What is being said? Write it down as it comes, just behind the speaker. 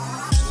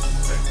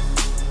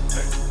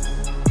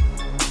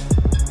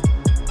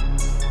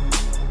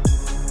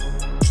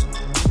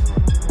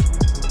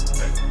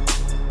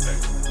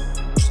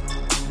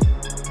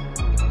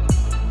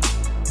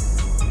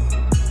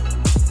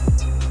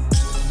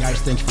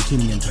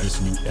tuning into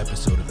this new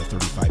episode of the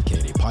 35K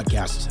a Day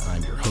podcast.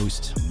 I'm your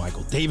host,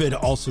 Michael David,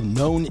 also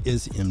known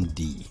as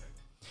MD.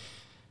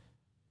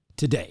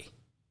 Today,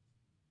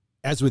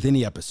 as with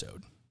any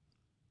episode,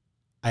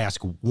 I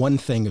ask one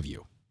thing of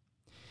you.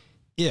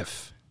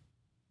 If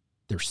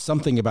there's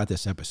something about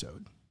this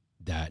episode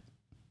that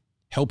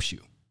helps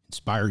you,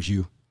 inspires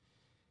you,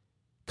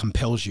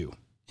 compels you,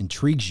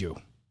 intrigues you,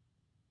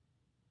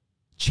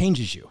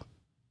 changes you,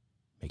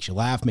 makes you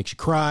laugh, makes you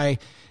cry,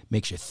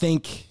 makes you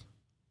think,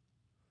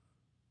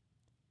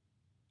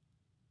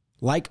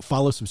 like,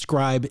 follow,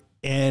 subscribe,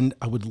 and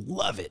I would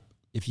love it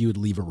if you would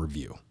leave a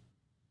review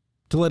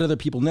to let other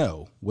people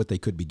know what they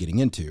could be getting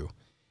into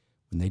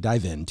when they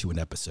dive into an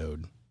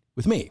episode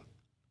with me.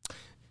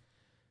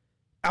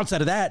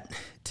 Outside of that,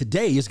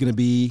 today is going to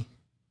be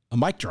a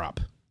mic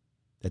drop.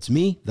 That's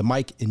me, the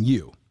mic, and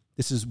you.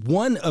 This is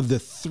one of the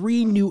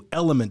 3 new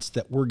elements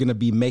that we're going to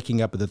be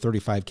making up of the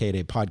 35K a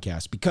Day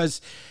podcast,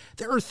 because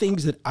there are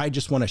things that I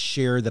just want to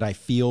share that I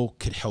feel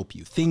could help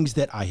you. Things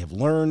that I have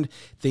learned,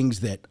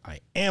 things that I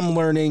am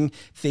learning,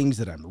 things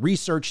that I'm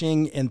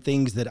researching, and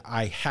things that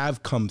I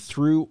have come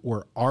through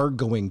or are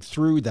going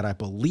through that I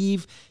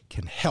believe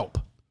can help.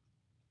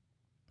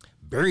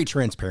 Very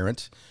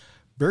transparent,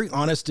 very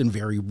honest, and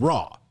very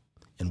raw.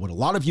 And what a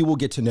lot of you will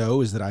get to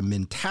know is that my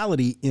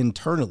mentality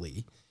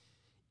internally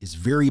is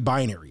very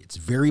binary. It's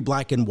very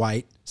black and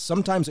white.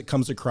 Sometimes it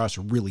comes across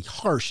really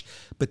harsh,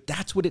 but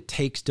that's what it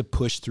takes to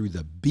push through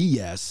the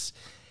BS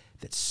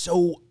that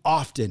so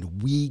often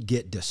we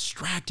get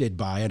distracted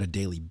by on a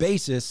daily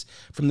basis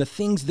from the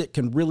things that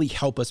can really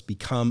help us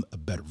become a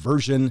better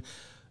version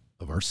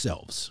of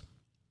ourselves.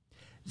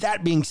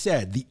 That being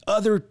said, the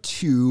other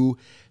 2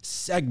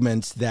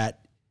 segments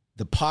that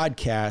the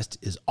podcast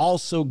is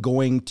also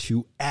going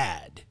to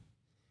add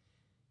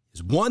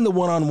is one, the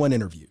one-on-one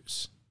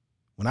interviews.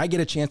 When I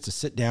get a chance to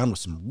sit down with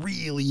some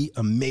really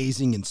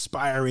amazing,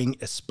 inspiring,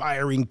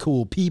 aspiring,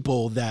 cool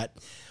people that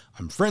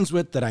I'm friends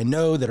with, that I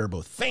know that are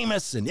both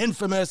famous and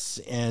infamous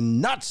and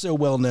not so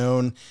well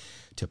known,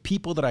 to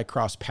people that I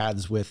cross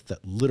paths with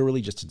that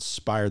literally just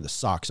inspire the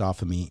socks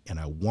off of me. And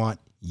I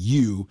want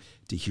you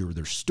to hear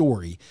their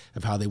story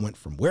of how they went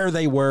from where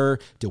they were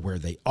to where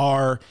they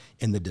are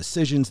and the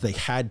decisions they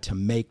had to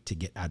make to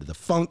get out of the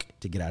funk,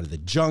 to get out of the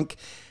junk,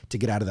 to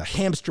get out of the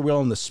hamster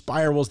wheel and the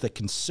spirals that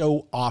can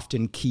so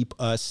often keep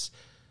us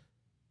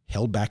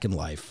held back in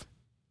life.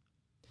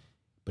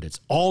 But it's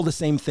all the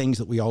same things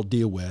that we all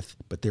deal with,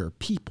 but there are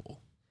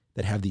people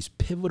that have these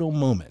pivotal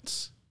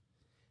moments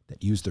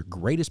that use their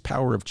greatest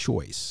power of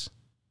choice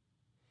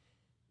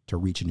to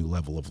reach a new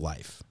level of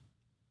life.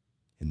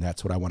 And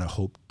that's what I want to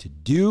hope to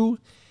do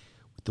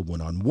with the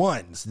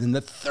one-on-ones. Then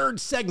the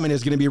 3rd segment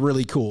is going to be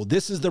really cool.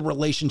 This is the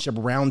relationship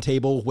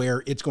roundtable,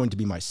 where it's going to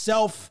be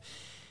myself,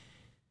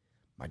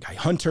 my guy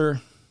Hunter,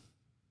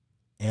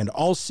 and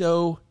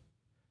also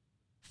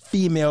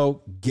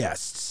female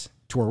guests,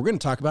 to where we're going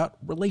to talk about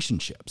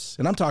relationships.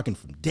 And I'm talking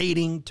from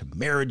dating to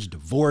marriage,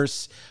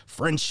 divorce,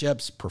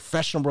 friendships,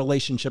 professional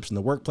relationships in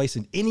the workplace,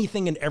 and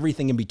anything and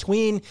everything in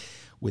between,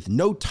 with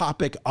no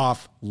topic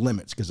off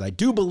limits. Because I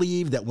do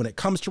believe that when it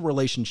comes to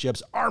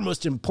relationships, our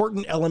most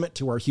important element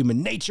to our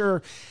human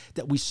nature,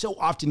 that we so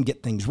often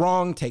get things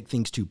wrong, take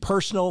things too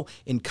personal,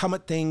 and come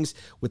at things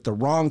with the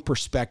wrong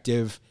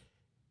perspective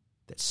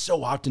that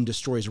so often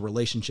destroys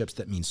relationships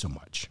that mean so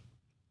much.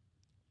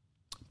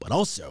 But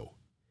also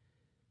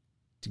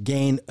to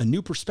gain a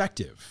new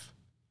perspective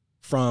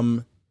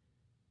from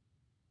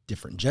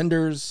different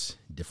genders,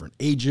 different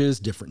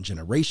ages, different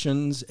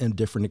generations, and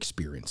different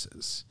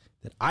experiences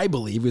that I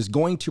believe is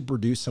going to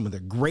produce some of the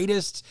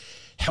greatest,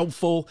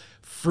 helpful,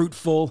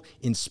 fruitful,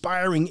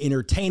 inspiring,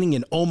 entertaining,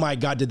 and oh my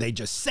God, did they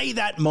just say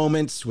that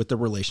moments with the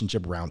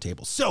Relationship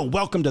Roundtable. So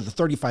welcome to the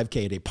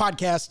 35K a Day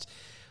podcast.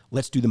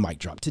 Let's do the mic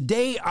drop.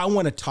 Today, I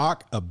want to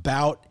talk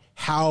about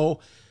how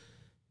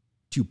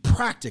to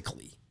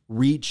practically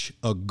reach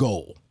a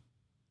goal.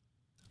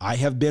 I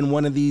have been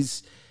one of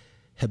these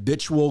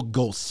habitual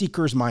goal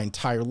seekers my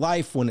entire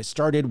life. When it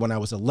started when I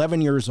was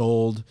 11 years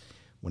old,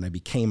 when I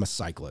became a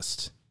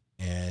cyclist,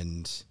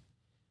 and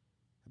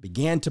I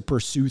began to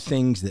pursue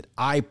things that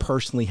I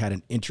personally had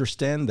an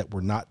interest in that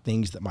were not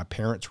things that my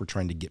parents were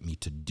trying to get me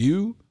to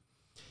do.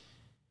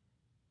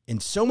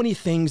 And so many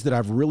things that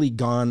I've really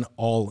gone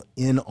all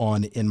in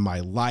on in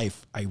my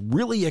life, I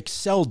really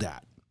excelled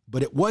at.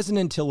 But it wasn't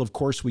until, of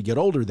course, we get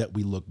older that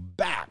we look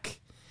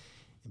back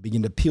and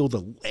begin to peel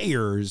the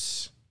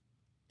layers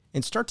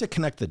and start to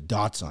connect the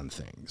dots on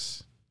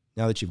things.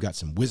 Now that you've got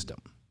some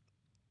wisdom.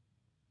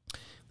 At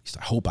least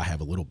I hope I have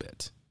a little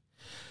bit.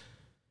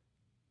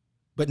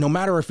 But no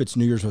matter if it's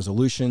New Year's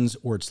resolutions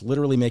or it's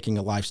literally making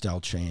a lifestyle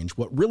change,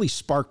 what really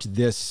sparked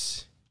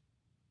this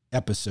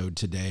episode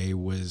today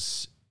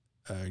was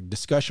a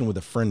discussion with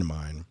a friend of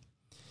mine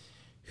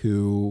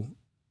who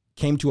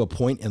came to a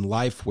point in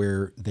life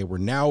where they were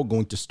now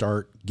going to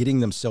start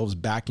getting themselves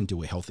back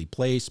into a healthy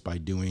place by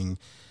doing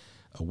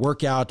a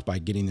workout, by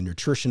getting the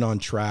nutrition on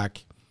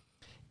track.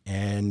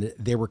 And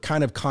they were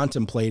kind of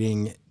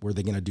contemplating, were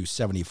they going to do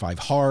 75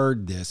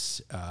 Hard, this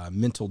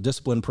mental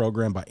discipline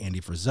program by Andy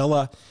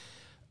Frisella,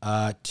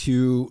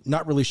 to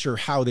not really sure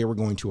how they were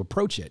going to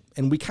approach it.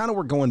 And we kind of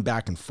were going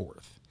back and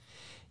forth.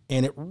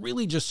 And it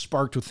really just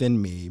sparked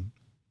within me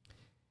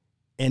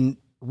and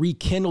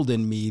rekindled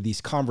in me these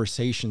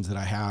conversations that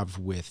I have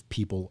with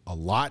people a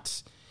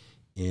lot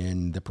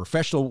in the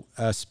professional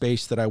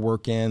space that I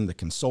work in, the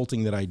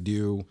consulting that I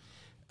do,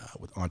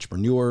 with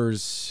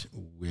entrepreneurs,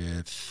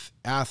 with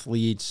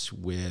athletes,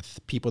 with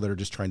people that are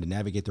just trying to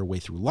navigate their way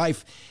through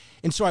life.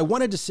 And so I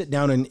wanted to sit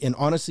down and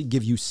honestly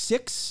give you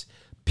 6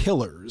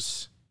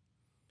 pillars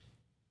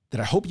that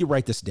I hope you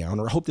write this down,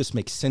 or I hope this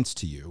makes sense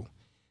to you,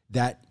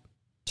 that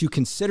to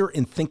consider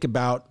and think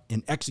about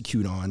and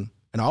execute on.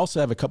 And I also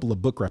have a couple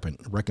of book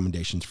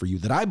recommendations for you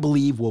that I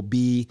believe will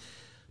be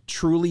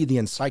truly the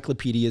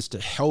encyclopedias to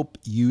help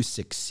you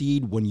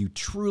succeed when you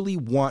truly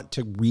want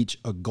to reach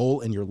a goal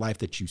in your life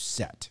that you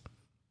set.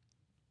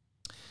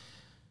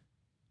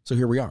 So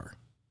here we are.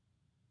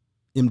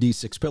 MD's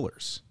 6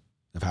 pillars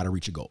of how to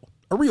reach a goal.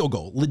 A real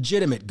goal,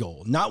 legitimate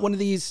goal, not one of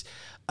these,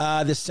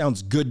 this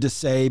sounds good to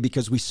say,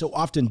 because we so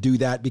often do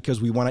that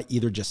because we want to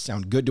either just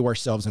sound good to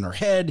ourselves in our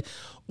head,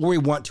 or we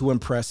want to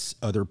impress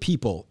other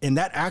people. And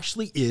that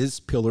actually is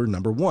pillar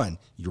number 1,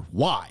 your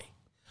why.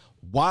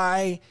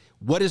 Why?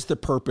 What is the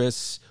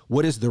purpose?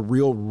 What is the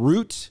real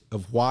root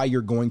of why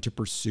you're going to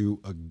pursue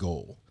a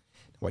goal?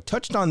 Now, I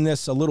touched on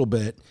this a little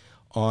bit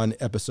on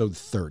episode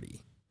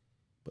 30,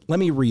 but let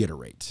me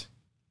reiterate.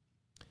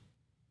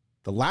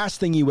 The last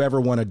thing you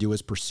ever want to do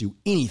is pursue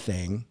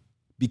anything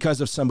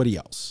because of somebody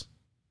else.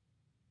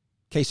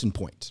 Case in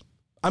point,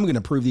 I'm going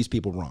to prove these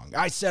people wrong.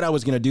 I said I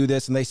was going to do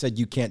this and they said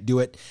you can't do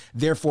it.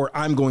 Therefore,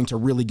 I'm going to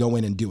really go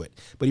in and do it.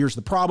 But here's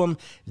the problem.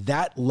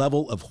 That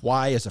level of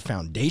why as a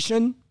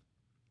foundation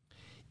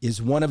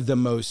is one of the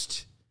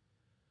most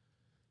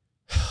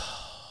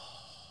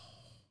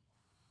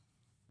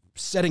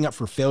setting up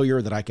for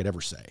failure that I could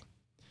ever say.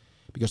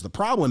 Because the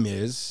problem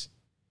is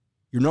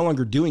you're no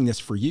longer doing this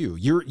for you.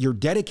 You're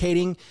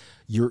dedicating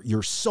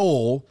your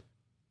soul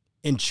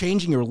and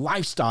changing your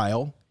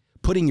lifestyle,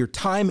 putting your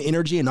time,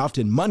 energy, and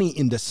often money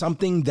into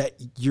something that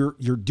you're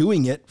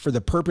doing it for the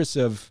purpose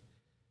of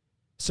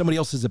somebody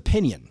else's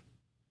opinion.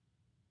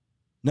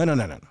 No.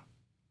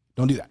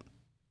 Don't do that.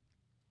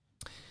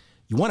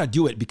 You want to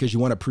do it because you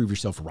want to prove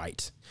yourself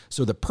right.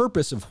 So the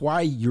purpose of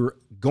why you're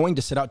going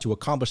to set out to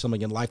accomplish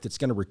something in life that's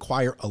going to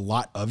require a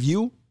lot of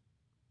you,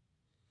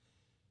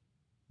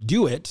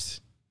 do it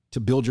to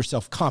build your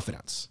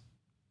self-confidence.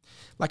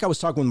 Like I was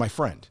talking with my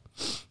friend.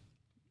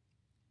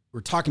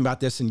 We're talking about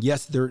this, and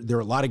yes, there are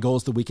a lot of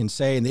goals that we can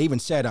say, and they even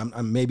said,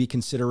 I'm maybe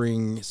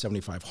considering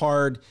 75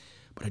 Hard,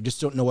 but I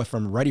just don't know if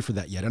I'm ready for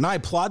that yet. And I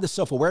applaud the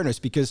self-awareness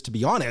because, to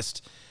be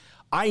honest,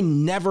 I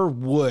never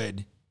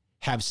would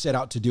have set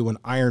out to do an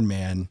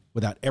Ironman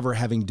without ever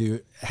having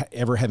done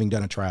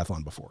a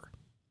triathlon before.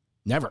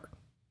 Never.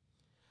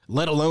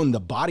 Let alone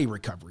the body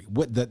recovery.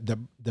 What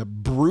the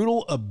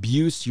brutal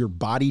abuse your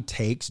body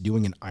takes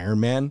doing an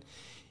Ironman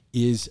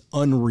is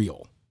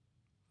unreal.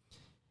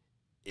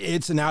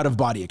 It's an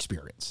out-of-body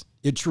experience.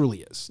 It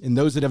truly is. And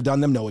those that have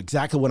done them know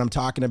exactly what I'm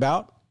talking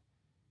about.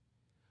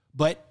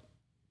 But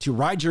to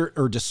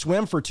to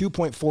swim for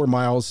 2.4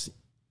 miles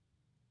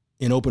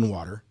in open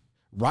water,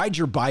 ride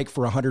your bike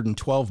for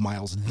 112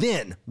 miles,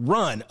 then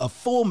run a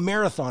full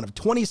marathon of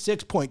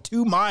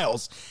 26.2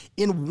 miles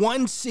in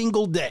one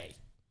single day.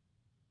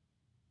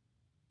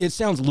 It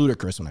sounds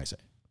ludicrous when I say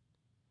it.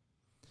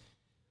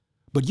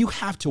 But you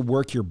have to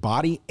work your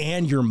body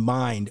and your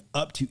mind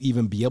up to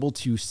even be able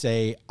to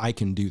say, I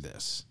can do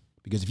this.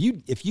 Because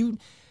if you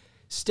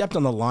stepped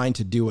on the line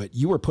to do it,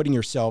 you are putting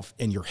yourself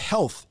and your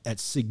health at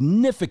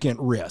significant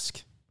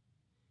risk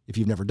if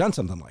you've never done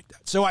something like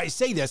that. So I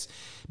say this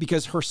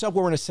because her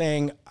self-awareness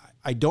saying,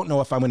 I don't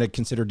know if I'm going to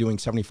consider doing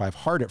 75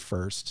 Hard at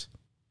first,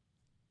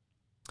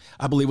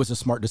 I believe was a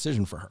smart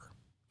decision for her.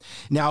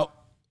 Now,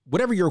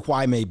 whatever your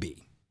why may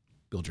be,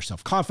 build your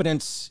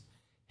self-confidence,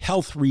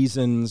 health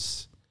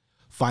reasons,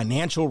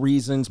 financial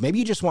reasons. Maybe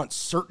you just want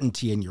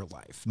certainty in your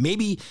life.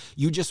 Maybe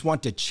you just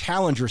want to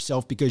challenge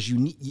yourself because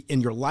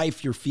in your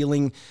life, you're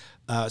feeling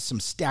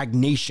some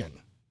stagnation.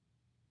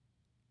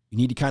 You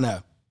need to kind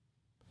of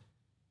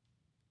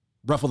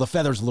ruffle the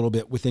feathers a little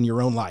bit within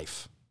your own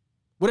life.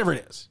 Whatever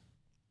it is.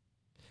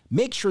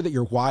 Make sure that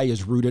your why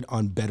is rooted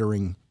on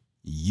bettering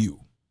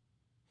you.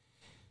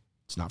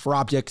 It's not for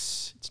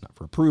optics. It's not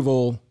for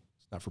approval.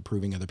 It's not for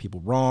proving other people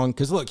wrong.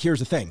 Because look, here's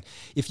the thing.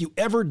 If you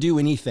ever do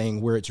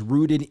anything where it's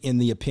rooted in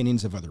the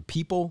opinions of other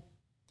people,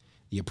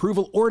 the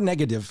approval or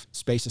negative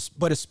spaces,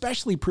 but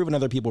especially proving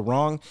other people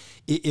wrong,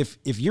 if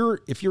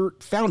your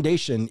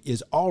foundation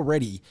is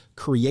already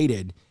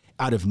created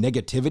out of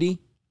negativity,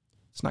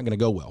 it's not going to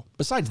go well.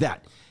 Besides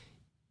that,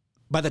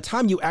 by the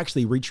time you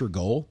actually reach your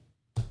goal,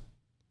 and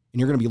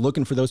you're going to be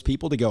looking for those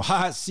people to go,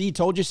 see,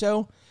 told you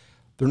so,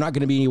 they're not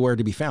going to be anywhere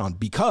to be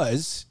found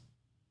because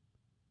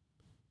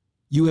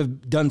you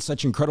have done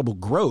such incredible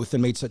growth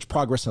and made such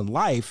progress in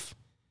life,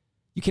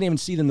 you can't even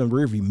see them in the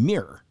rearview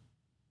mirror.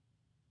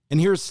 And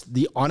here's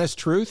the honest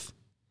truth.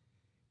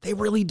 They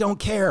really don't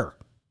care.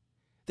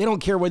 They don't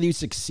care whether you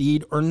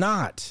succeed or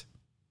not.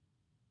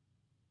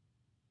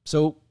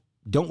 So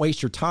don't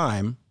waste your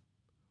time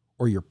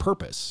or your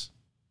purpose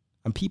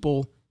on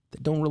people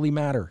that don't really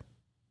matter.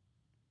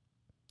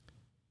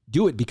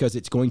 Do it because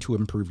it's going to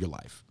improve your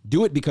life.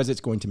 Do it because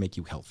it's going to make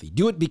you healthy.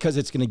 Do it because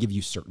it's going to give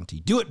you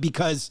certainty. Do it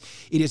because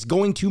it is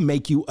going to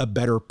make you a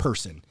better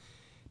person.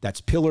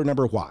 That's pillar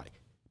number why.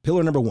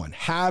 Pillar number one,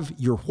 have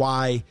your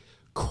why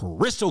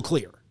crystal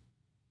clear.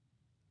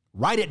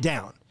 Write it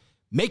down.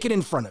 Make it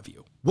in front of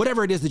you.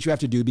 Whatever it is that you have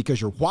to do, because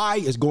your why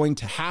is going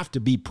to have to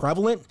be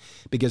prevalent,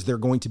 because there are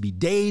going to be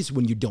days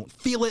when you don't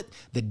feel it,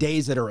 the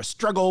days that are a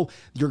struggle,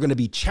 you're going to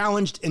be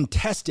challenged and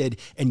tested,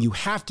 and you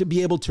have to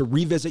be able to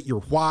revisit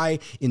your why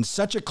in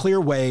such a clear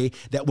way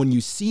that when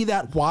you see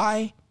that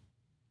why,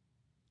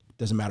 it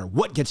doesn't matter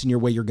what gets in your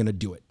way, you're going to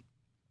do it.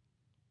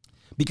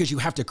 Because you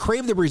have to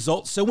crave the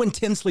result so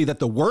intensely that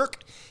the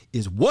work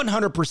is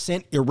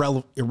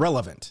 100%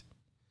 irrelevant.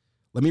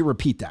 Let me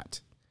repeat that.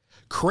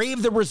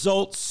 Crave the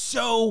result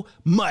so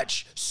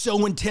much,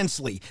 so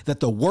intensely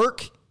that the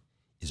work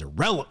is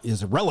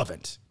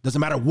irrelevant. Doesn't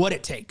matter what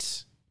it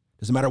takes.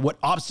 Doesn't matter what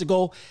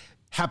obstacle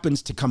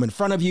happens to come in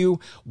front of you,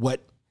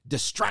 what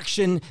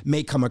distraction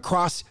may come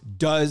across,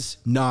 does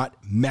not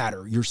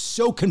matter. You're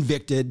so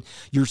convicted,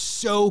 you're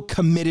so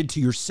committed to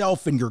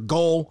yourself and your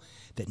goal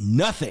that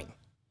nothing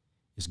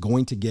is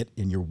going to get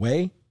in your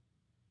way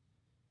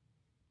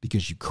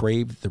because you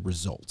crave the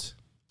result.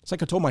 It's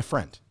like I told my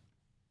friend.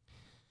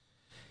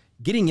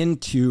 Getting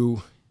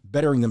into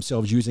bettering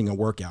themselves using a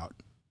workout,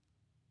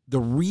 the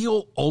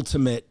real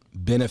ultimate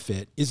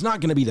benefit is not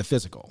going to be the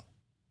physical.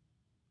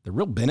 The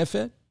real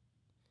benefit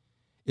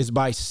is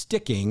by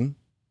sticking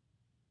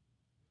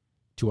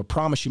to a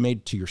promise you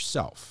made to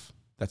yourself.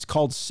 That's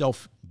called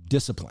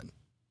self-discipline.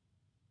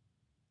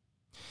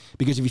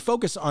 Because if you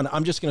focus on,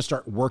 I'm just going to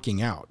start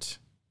working out,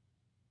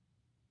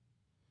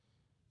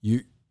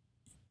 you're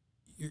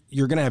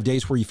going to have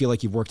days where you feel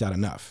like you've worked out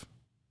enough.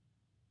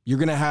 You're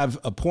going to have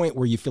a point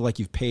where you feel like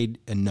you've paid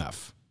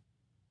enough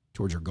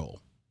towards your goal,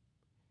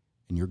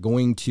 and you're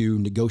going to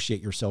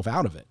negotiate yourself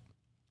out of it.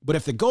 But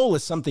if the goal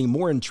is something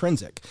more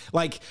intrinsic,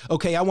 like,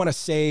 okay, I want to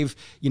save,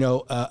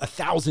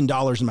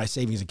 $1,000 in my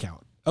savings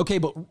account. Okay,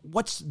 but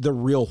what's the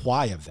real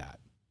why of that?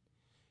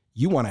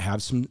 You want to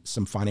have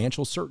some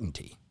financial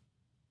certainty.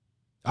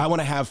 I want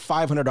to have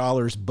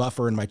 $500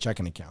 buffer in my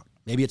checking account.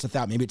 Maybe it's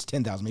 $1,000, maybe it's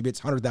 $10,000, maybe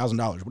it's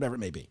 $100,000, whatever it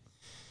may be.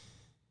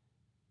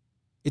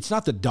 It's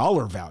not the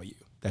dollar value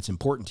that's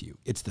important to you.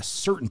 It's the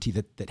certainty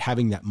that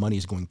having that money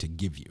is going to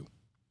give you,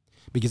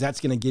 because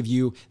that's going to give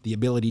you the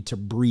ability to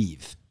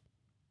breathe.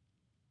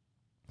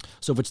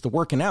 So if it's the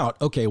working out,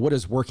 okay, what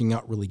does working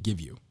out really give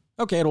you?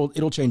 Okay,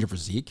 it'll change your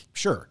physique,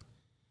 sure.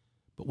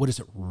 But what does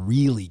it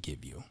really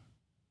give you?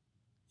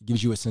 It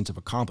gives you a sense of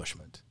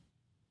accomplishment.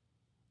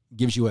 It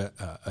gives you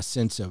a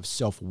sense of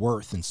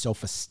self-worth and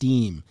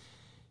self-esteem.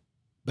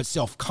 But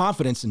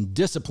self-confidence and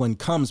discipline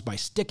comes by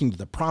sticking to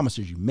the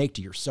promises you make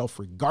to yourself,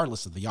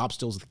 regardless of the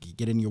obstacles that can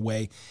get in your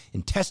way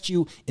and test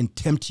you and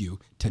tempt you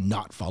to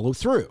not follow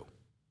through.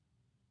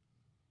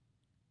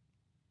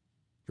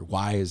 Your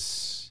why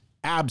is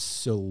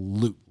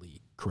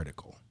absolutely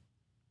critical.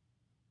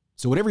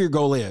 So whatever your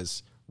goal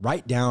is,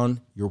 write down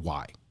your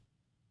why.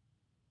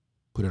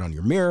 Put it on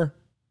your mirror,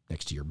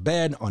 next to your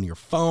bed, on your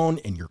phone,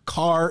 in your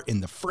car,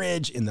 in the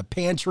fridge, in the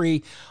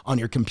pantry, on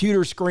your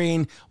computer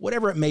screen,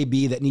 whatever it may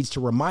be that needs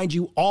to remind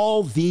you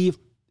all the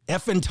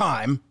effing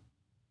time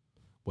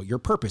what your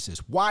purpose is,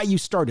 why you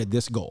started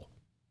this goal,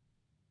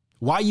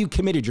 why you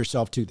committed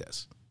yourself to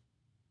this,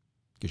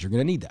 because you're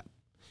going to need that.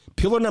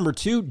 Pillar number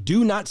 2,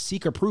 do not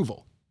seek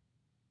approval.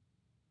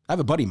 I have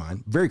a buddy of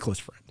mine, very close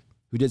friend,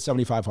 who did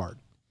 75 Hard.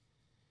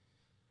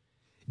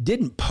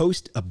 Didn't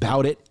post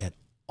about it at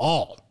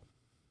all.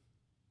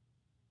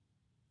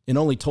 And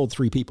only told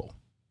 3 people.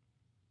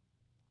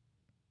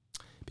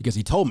 Because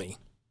he told me,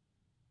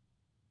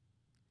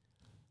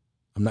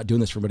 I'm not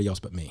doing this for anybody else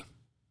but me.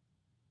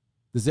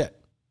 This is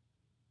it.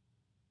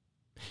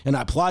 And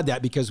I applaud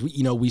that, because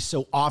we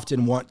so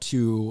often want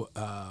to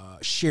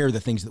share the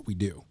things that we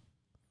do.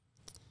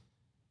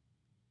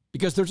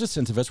 Because there's a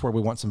sense of us where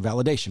we want some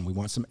validation. We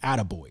want some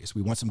attaboys.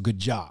 We want some good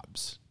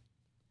jobs.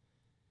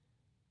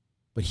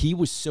 But he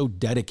was so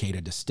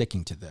dedicated to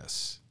sticking to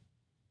this.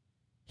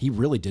 He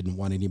really didn't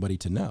want anybody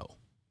to know.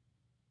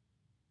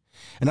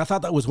 And I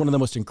thought that was one of the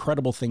most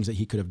incredible things that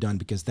he could have done,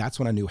 because that's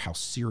when I knew how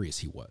serious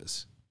he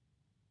was.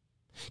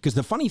 Because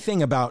the funny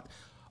thing about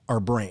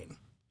our brain,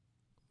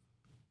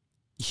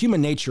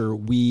 human nature,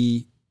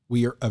 we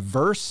are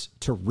averse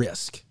to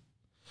risk.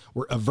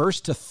 We're averse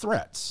to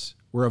threats.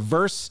 We're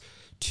averse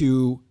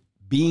to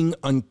being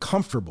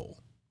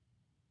uncomfortable,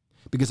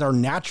 because our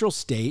natural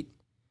state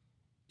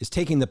is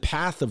taking the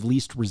path of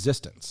least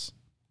resistance.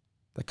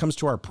 That comes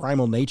to our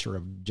primal nature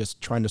of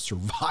just trying to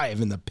survive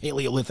in the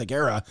Paleolithic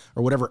era,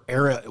 or whatever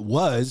era it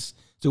was,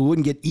 so we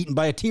wouldn't get eaten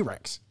by a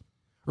T-Rex,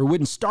 or we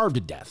wouldn't starve to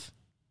death.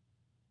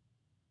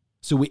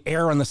 So we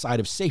err on the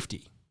side of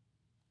safety.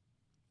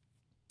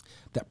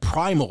 That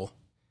primal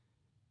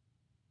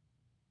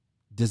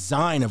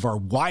design of our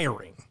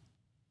wiring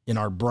in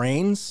our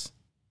brains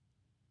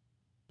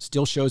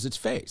still shows its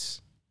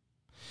face.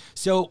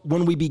 So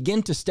when we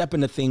begin to step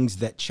into things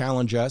that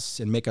challenge us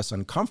and make us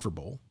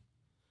uncomfortable,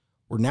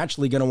 we're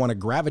naturally going to want to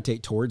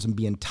gravitate towards and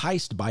be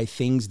enticed by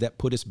things that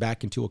put us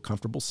back into a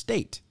comfortable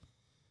state.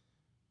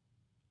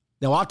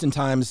 Now,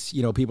 oftentimes,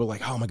 people are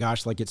like, oh my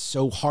gosh, like it's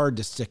so hard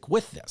to stick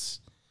with this.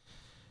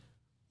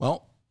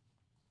 Well,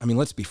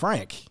 let's be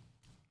frank.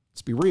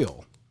 Let's be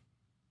real.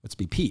 Let's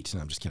be Pete.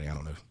 No, I'm just kidding. I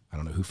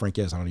don't know who Frank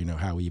is. I don't even know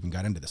how we even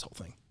got into this whole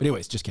thing. But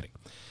anyways, just kidding.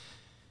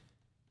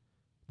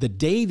 The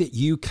day that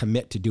you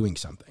commit to doing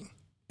something,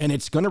 and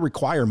it's going to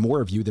require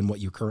more of you than what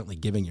you're currently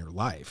giving your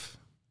life,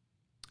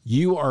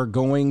 you are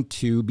going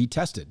to be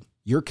tested.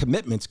 Your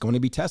commitment's going to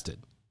be tested.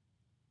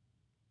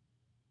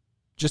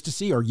 Just to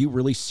see, are you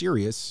really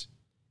serious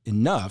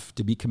enough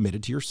to be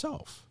committed to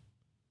yourself,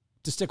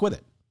 to stick with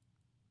it?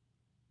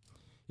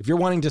 If you're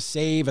wanting to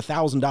save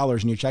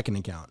 $1,000 in your checking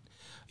account,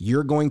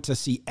 you're going to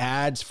see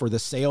ads for the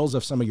sales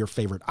of some of your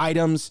favorite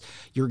items.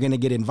 You're going to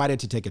get invited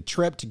to take a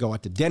trip, to go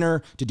out to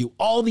dinner, to do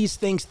all these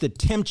things that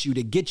tempt you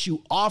to get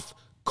you off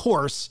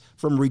course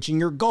from reaching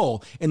your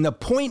goal. And the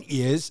point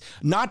is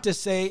not to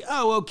say,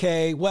 oh,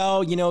 okay,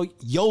 well,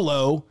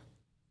 YOLO.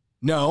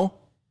 No.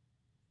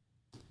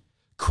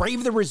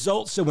 Crave the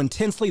results so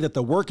intensely that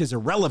the work is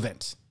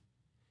irrelevant.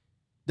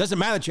 Doesn't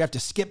matter that you have to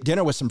skip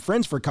dinner with some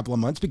friends for a couple of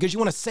months because you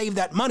want to save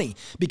that money,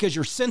 because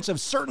your sense of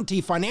certainty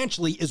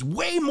financially is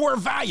way more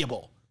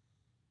valuable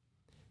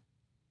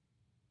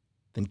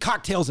than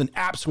cocktails and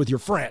apps with your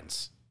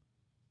friends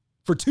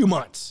for 2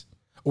 months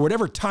or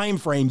whatever time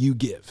frame you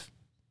give.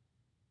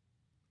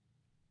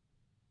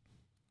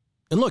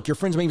 And look, your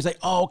friends may even say,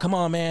 oh, come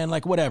on, man,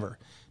 like whatever.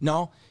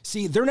 No,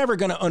 see, they're never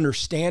going to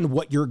understand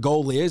what your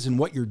goal is and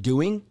what you're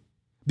doing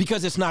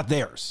because it's not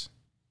theirs.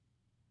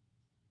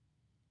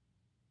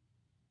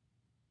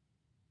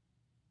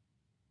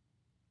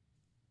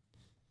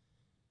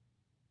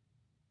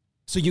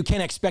 So you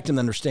can't expect them to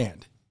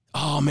understand.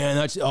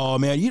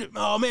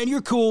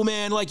 You're cool,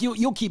 man. Like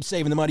you'll keep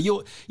saving the money.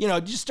 You'll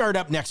just start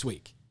up next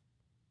week.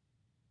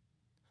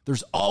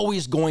 There's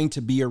always going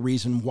to be a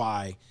reason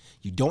why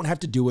you don't have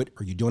to do it,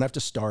 or you don't have to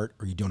start,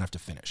 or you don't have to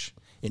finish.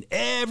 And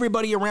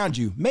everybody around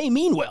you may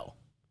mean well.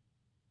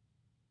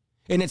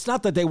 And it's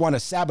not that they want to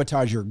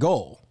sabotage your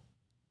goal.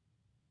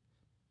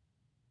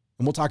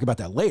 And we'll talk about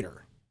that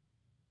later.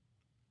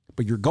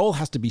 But your goal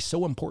has to be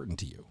so important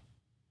to you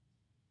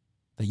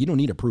that you don't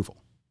need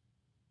approval.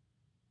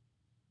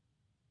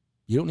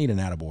 You don't need an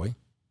attaboy.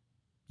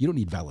 You don't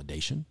need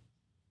validation.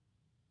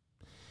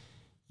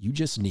 You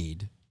just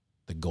need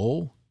the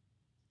goal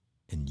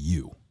and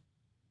you.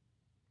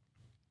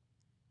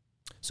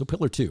 So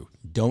pillar 2,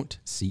 don't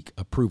seek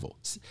approval.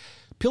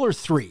 Pillar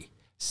 3,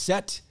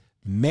 set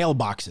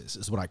mailboxes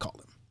is what I call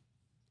them.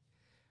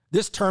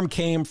 This term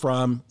came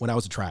from when I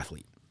was a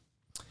triathlete.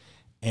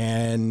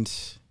 And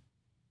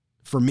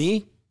for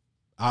me,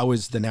 I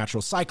was the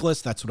natural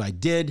cyclist. That's what I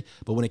did.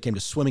 But when it came to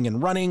swimming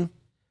and running,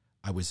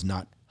 I was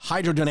not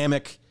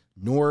hydrodynamic,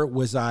 nor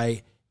was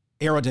I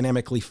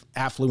aerodynamically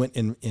affluent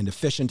and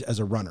efficient as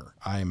a runner.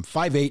 I am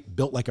 5'8",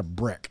 built like a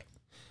brick.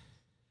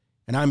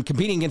 And I'm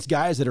competing against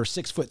guys that are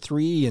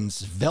 6'3" and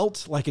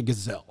svelte like a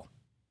gazelle.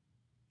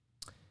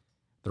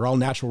 They're all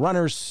natural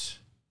runners.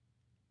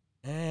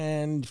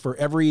 And for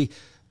every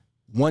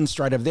one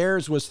stride of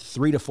theirs was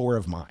 3 to 4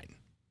 of mine.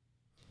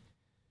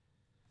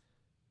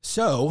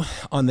 So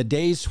on the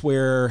days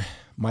where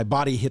my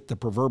body hit the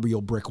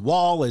proverbial brick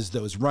wall, as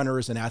those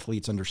runners and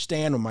athletes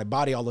understand, when my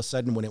body all of a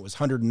sudden, when it was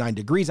 109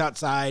 degrees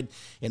outside,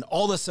 and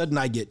all of a sudden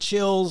I get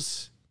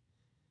chills,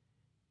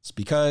 it's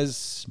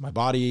because my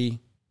body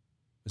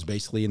was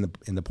basically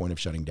in the point of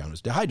shutting down,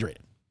 was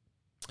dehydrated,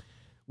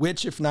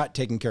 which, if not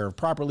taken care of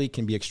properly,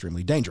 can be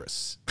extremely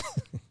dangerous.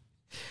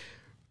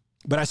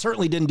 But I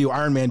certainly didn't do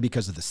Ironman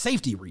because of the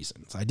safety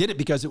reasons. I did it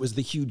because it was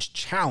the huge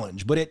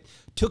challenge, but it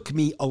took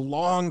me a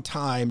long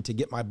time to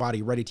get my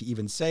body ready to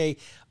even say,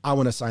 I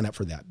want to sign up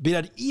for that.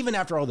 But even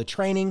after all the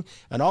training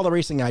and all the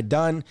racing I'd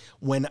done,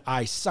 when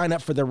I signed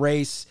up for the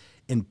race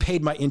and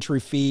paid my entry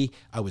fee,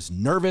 I was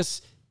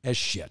nervous as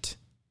shit.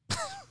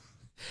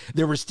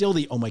 There was still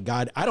the, oh my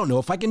God, I don't know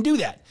if I can do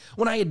that,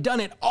 when I had done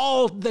it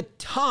all the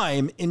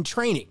time in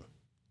training,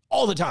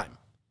 all the time.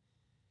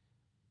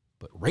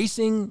 But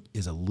racing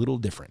is a little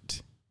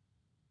different.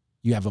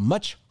 You have a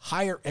much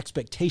higher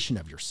expectation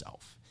of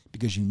yourself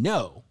because you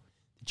know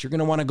that you're going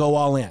to want to go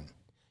all in.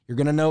 You're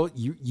going to know,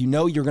 you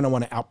know you're going to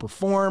want to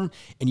outperform,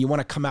 and you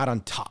want to come out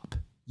on top.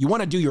 You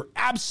want to do your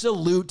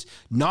absolute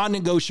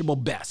non-negotiable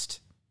best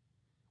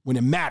when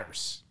it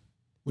matters,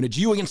 when it's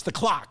you against the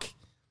clock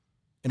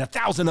and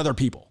 1,000 other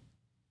people.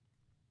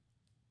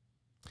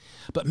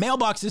 But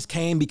mailboxes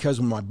came because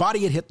when my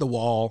body had hit the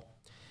wall,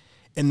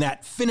 and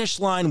that finish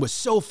line was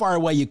so far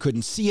away, you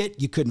couldn't see it,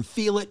 you couldn't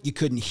feel it, you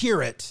couldn't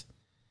hear it.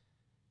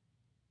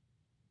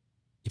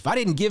 If I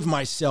didn't give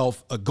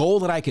myself a goal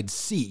that I could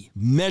see,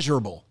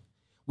 measurable,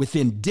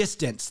 within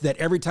distance, that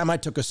every time I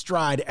took a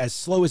stride, as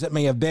slow as it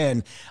may have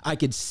been, I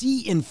could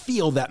see and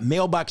feel that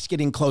mailbox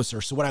getting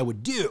closer. So what I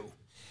would do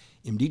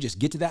MD, just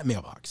get to that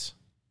mailbox.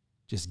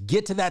 Just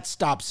get to that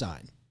stop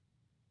sign.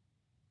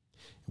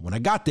 And when I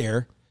got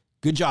there,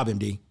 good job,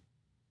 MD.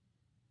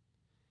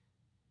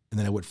 And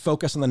then I would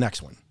focus on the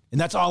next one. And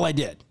that's all I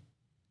did.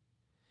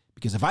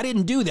 Because if I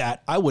didn't do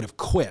that, I would have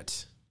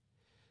quit.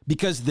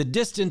 Because the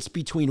distance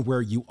between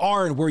where you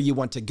are and where you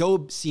want to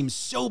go seems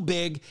so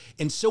big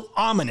and so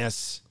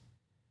ominous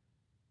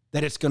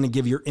that it's going to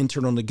give your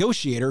internal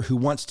negotiator who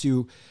wants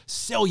to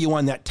sell you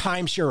on that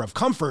timeshare of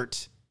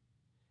comfort,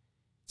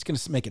 it's going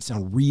to make it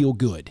sound real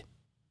good.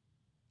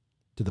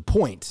 To the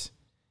point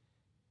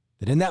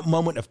that in that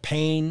moment of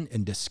pain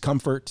and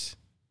discomfort,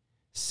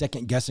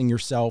 second guessing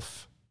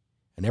yourself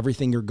and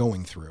everything you're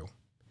going through,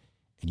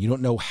 and you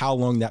don't know how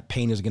long that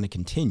pain is going to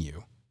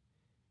continue,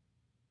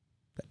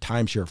 that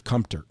timeshare of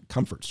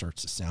comfort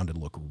starts to sound and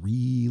look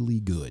really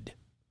good.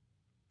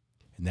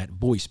 And that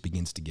voice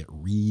begins to get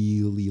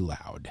really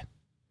loud,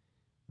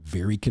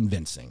 very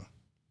convincing.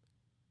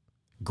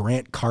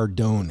 Grant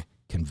Cardone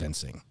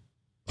convincing,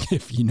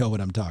 if you know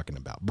what I'm talking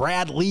about.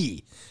 Brad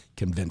Lee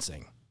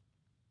convincing.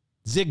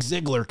 Zig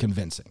Ziglar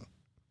convincing.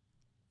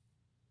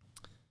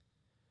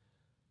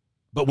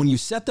 But when you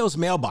set those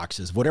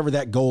mailboxes, whatever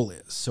that goal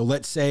is, so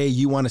let's say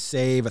you want to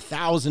save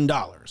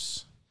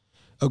 $1,000.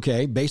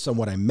 Okay, based on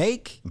what I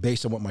make,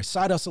 based on what my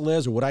side hustle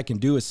is, or what I can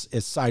do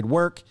as side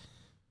work,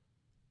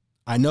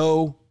 I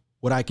know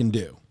what I can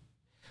do.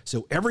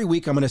 So every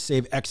week I'm going to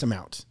save X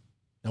amount.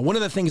 Now, one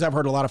of the things I've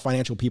heard a lot of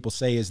financial people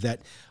say is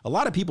that a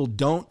lot of people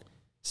don't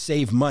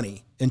save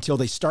money until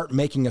they start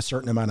making a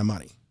certain amount of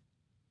money.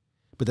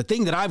 But the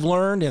thing that I've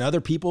learned, and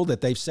other people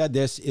that they've said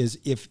this, is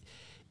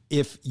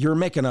if you're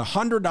making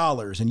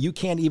 $100 and you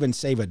can't even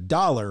save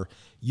 $1,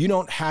 you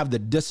don't have the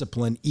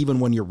discipline even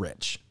when you're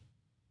rich.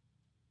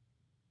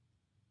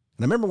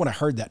 And I remember when I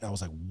heard that, and I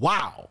was like,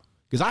 wow,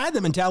 because I had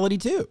the mentality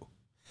too.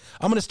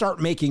 I'm going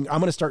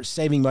to start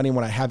saving money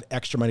when I have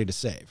extra money to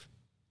save.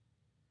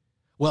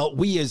 Well,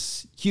 we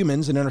as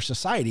humans and in our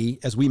society,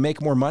 as we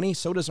make more money,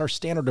 so does our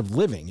standard of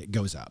living. It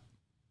goes up.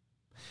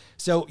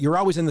 So you're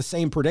always in the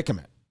same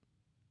predicament.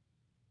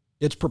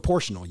 It's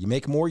proportional. You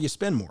make more, you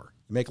spend more.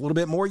 You make a little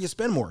bit more, you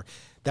spend more.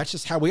 That's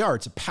just how we are.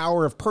 It's a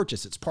power of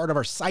purchase. It's part of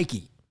our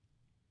psyche.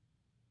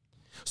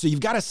 So you've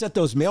got to set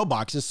those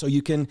mailboxes so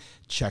you can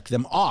check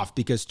them off,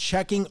 because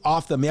checking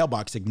off the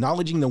mailbox,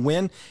 acknowledging the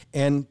win,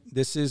 and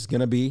this is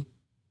going to be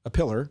a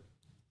pillar,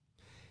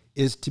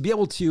 is to be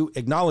able to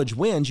acknowledge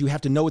wins, you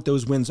have to know what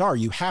those wins are.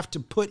 You have to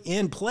put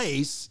in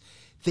place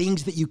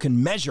things that you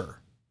can measure,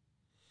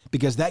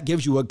 because that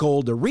gives you a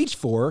goal to reach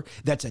for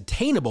that's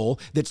attainable,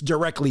 that's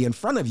directly in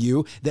front of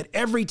you, that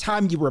every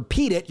time you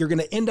repeat it, you're going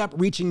to end up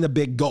reaching the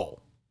big goal.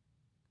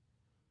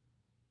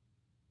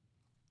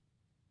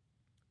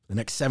 The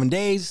next 7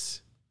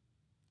 days,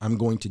 I'm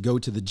going to go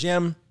to the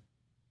gym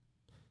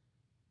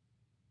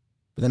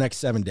for the next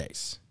 7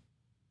 days.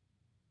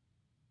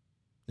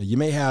 Now, you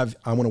may have,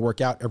 I want to work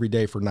out every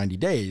day for 90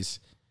 days,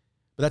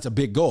 but that's a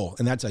big goal,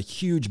 and that's a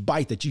huge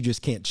bite that you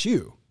just can't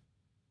chew.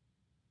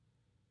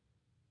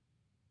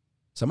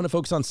 So I'm going to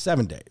focus on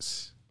 7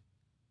 days.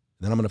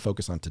 Then I'm going to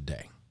focus on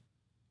today,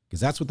 because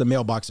that's what the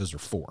mailboxes are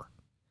for.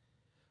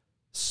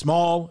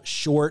 Small,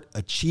 short,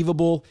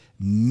 achievable,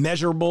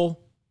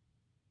 measurable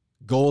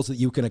goals that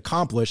you can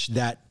accomplish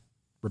that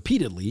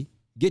repeatedly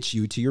gets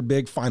you to your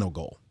big final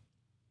goal.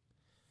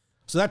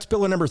 So that's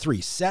pillar number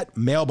 3, set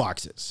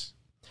mailboxes.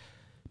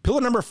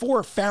 Pillar number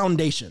 4,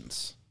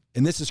 foundations.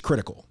 And this is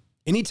critical.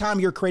 Anytime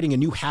you're creating a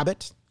new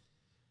habit,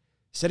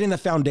 setting the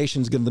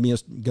foundation is going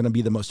to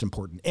be the most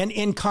important. And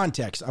in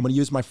context, I'm going to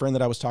use my friend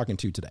that I was talking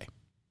to today. I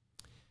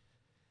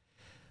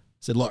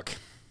said, look,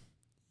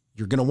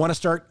 you're going to want to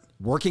start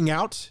working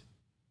out.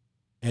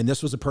 And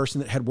this was a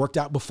person that had worked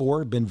out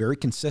before, been very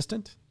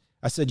consistent.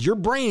 I said, your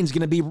brain's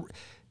going to be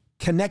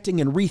connecting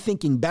and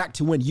rethinking back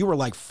to when you were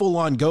like full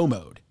on go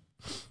mode.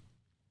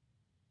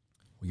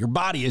 Well, your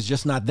body is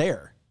just not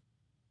there.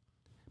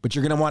 But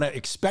you're going to want to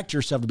expect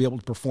yourself to be able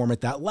to perform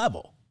at that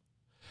level.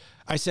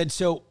 I said,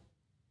 so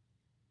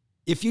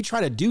if you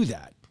try to do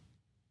that,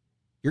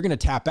 you're going to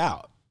tap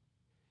out,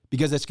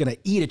 because it's going to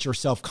eat at your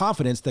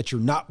self-confidence that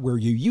you're not where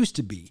you used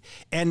to be.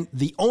 And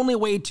the only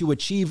way to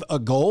achieve a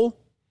goal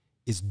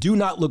is do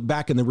not look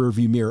back in the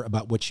rearview mirror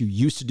about what you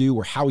used to do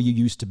or how you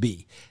used to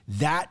be.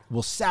 That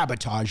will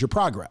sabotage your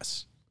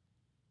progress.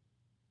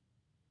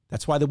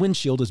 That's why the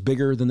windshield is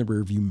bigger than the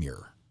rearview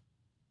mirror.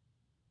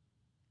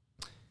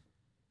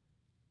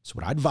 So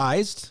what I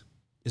advised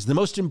is the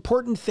most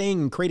important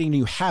thing in creating a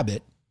new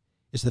habit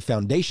is the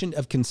foundation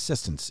of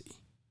consistency.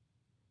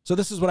 So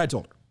this is what I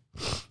told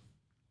her.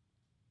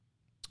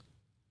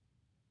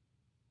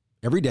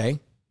 Every day,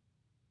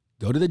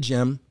 go to the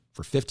gym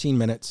for 15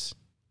 minutes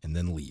and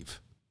then leave.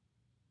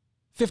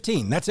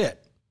 15, that's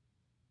it.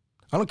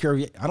 I don't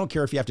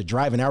care if you have to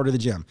drive an hour to the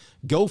gym.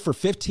 Go for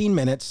 15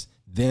 minutes,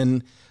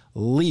 then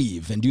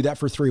leave, and do that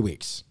for 3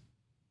 weeks.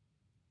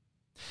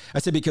 I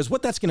said, because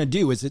what that's going to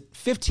do is that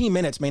 15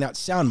 minutes may not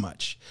sound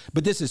much,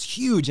 but this is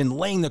huge in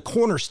laying the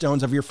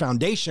cornerstones of your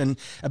foundation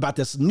about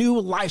this new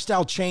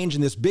lifestyle change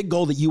and this big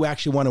goal that you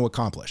actually want to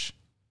accomplish.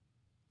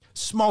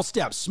 Small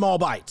steps, small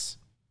bites.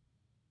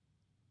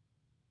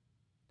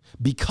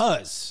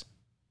 Because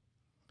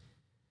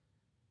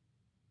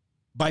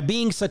by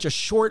being such a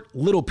short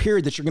little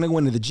period that you're going to go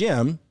into the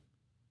gym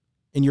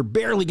and you're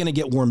barely going to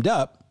get warmed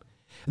up,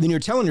 and then you're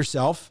telling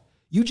yourself,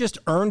 you just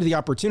earned the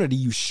opportunity.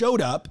 You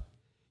showed up,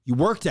 you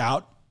worked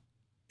out,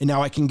 and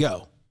now I can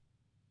go.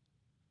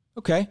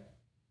 Okay.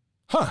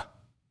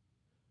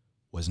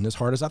 Wasn't as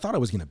hard as I thought it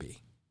was going to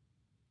be.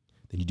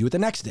 Then you do it the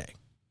next day.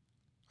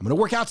 I'm going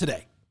to work out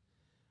today,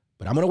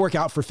 but I'm going to work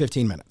out for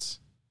 15 minutes.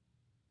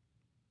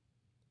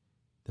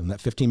 Then when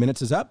that 15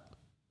 minutes is up,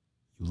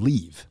 you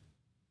leave.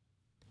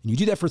 And you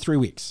do that for 3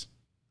 weeks.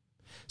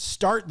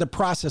 Start the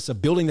process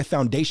of building the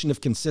foundation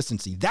of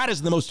consistency. That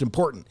is the most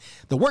important.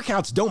 The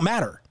workouts don't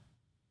matter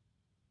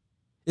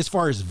as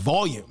far as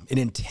volume and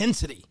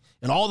intensity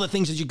and all the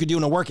things that you could do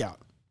in a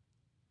workout.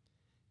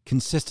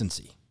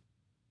 Consistency.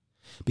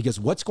 Because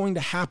what's going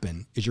to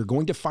happen is you're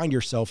going to find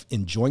yourself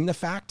enjoying the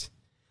fact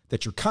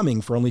that you're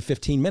coming for only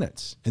 15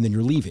 minutes and then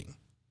you're leaving.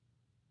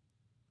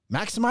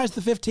 Maximize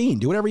the 15.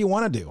 Do whatever you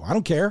want to do. I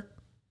don't care.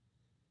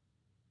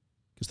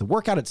 Because the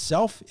workout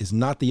itself is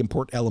not the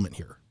important element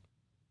here.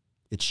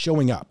 It's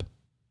showing up.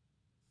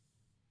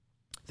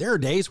 There are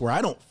days where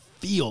I don't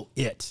feel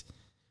it,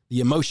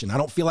 the emotion. I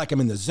don't feel like I'm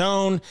in the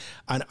zone.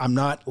 I'm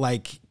not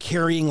like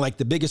carrying like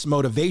the biggest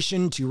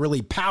motivation to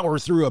really power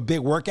through a big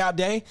workout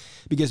day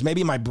because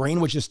maybe my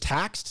brain was just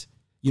taxed.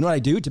 You know what I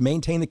do to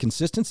maintain the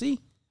consistency?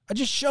 I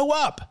just show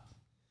up.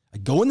 I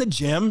go in the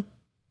gym.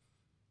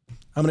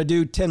 I'm going to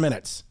do 10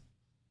 minutes.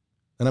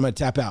 Then I'm going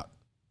to tap out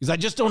because I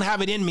just don't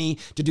have it in me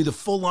to do the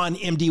full-on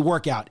MD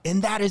workout.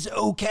 And that is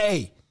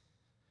okay.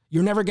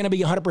 You're never going to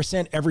be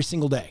 100% every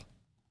single day.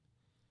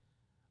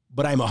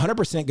 But I'm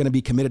 100% going to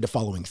be committed to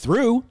following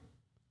through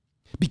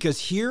because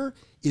here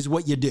is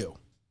what you do.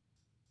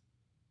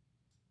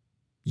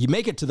 You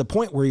make it to the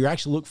point where you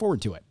actually look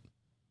forward to it.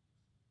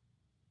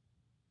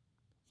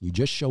 You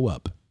just show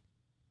up.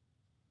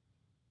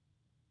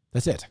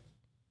 That's it.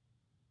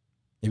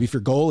 Maybe if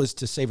your goal is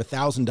to save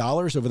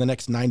 $1,000 over the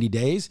next 90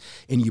 days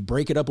and you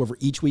break it up over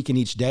each week and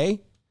each day,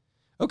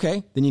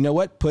 okay, then you know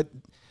what?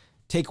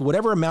 Take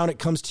whatever amount it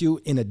comes to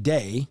in a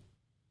day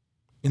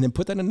and then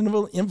put that in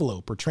an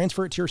envelope or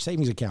transfer it to your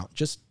savings account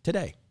just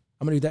today.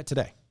 I'm going to do that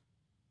today.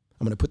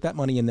 I'm going to put that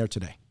money in there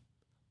today.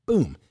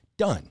 Boom,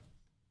 done.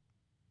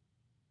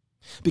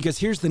 Because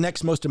here's the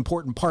next most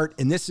important part,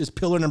 and this is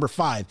pillar number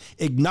 5.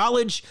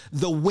 Acknowledge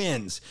the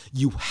wins.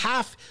 You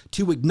have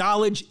to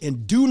acknowledge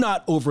and do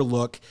not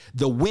overlook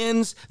the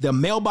wins, the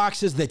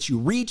mailboxes that you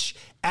reach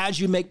as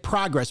you make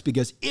progress.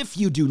 Because if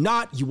you do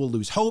not, you will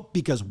lose hope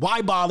because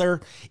why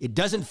bother? It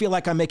doesn't feel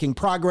like I'm making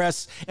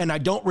progress, and I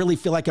don't really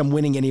feel like I'm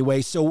winning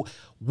anyway. So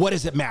what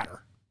does it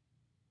matter?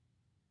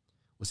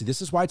 Well, see,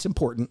 this is why it's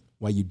important,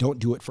 why you don't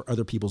do it for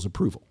other people's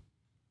approval.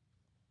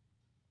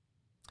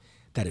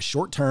 That is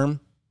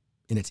short-term,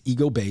 and it's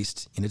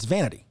ego-based, and it's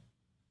vanity.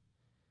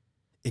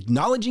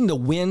 Acknowledging the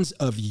wins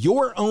of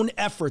your own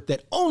effort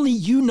that only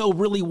you know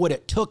really what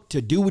it took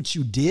to do what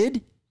you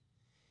did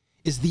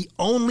is the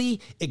only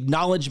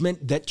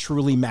acknowledgement that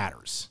truly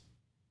matters.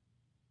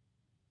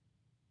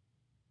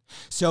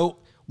 So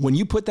when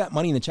you put that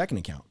money in the checking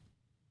account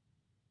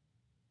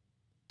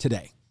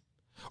today,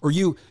 or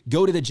you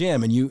go to the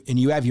gym and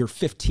you have your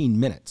 15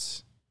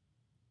 minutes,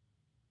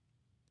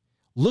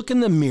 look in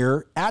the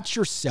mirror at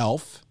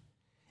yourself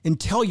and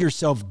tell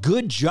yourself,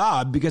 good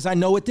job, because I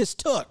know what this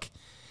took.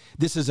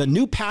 This is a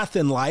new path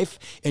in life,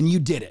 and you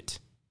did it.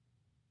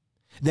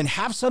 Then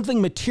have something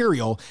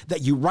material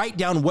that you write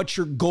down what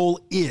your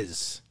goal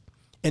is,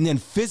 and then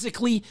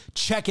physically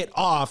check it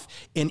off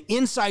and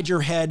inside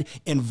your head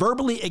and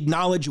verbally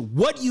acknowledge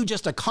what you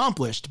just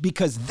accomplished,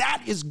 because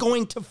that is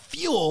going to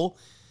fuel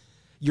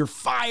your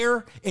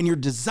fire and your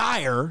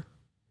desire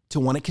to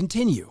want to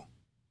continue.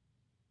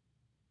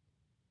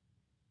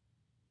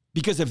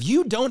 Because if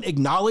you don't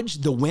acknowledge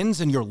the wins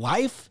in your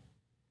life,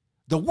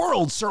 the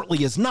world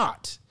certainly is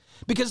not.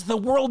 Because the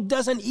world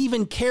doesn't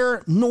even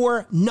care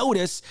nor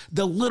notice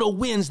the little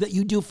wins that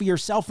you do for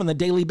yourself on a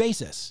daily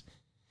basis.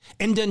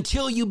 And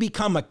until you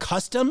become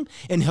accustomed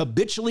and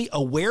habitually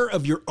aware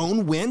of your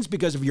own wins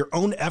because of your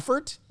own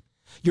effort,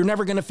 you're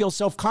never going to feel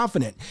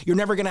self-confident. You're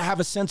never going to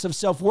have a sense of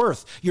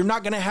self-worth. You're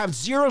not going to have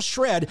zero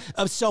shred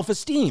of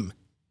self-esteem.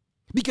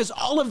 Because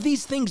all of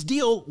these things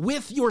deal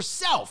with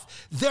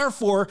yourself.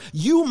 Therefore,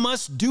 you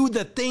must do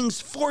the things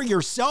for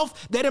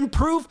yourself that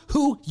improve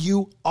who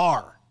you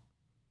are.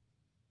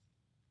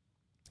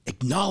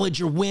 Acknowledge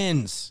your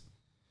wins.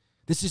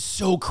 This is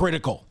so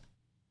critical.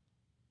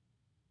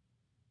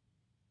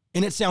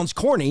 And it sounds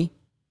corny,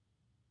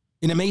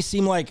 and it may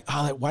seem like,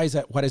 why does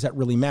that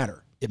really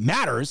matter? It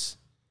matters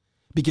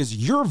because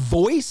your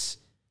voice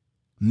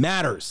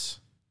matters.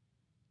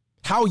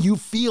 How you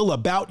feel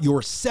about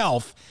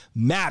yourself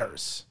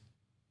matters.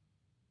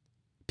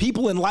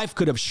 People in life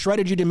could have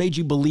shredded you to made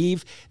you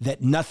believe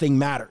that nothing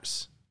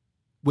matters,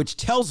 which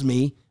tells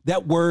me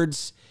that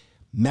words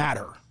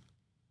matter.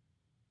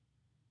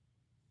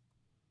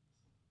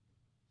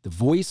 The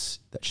voice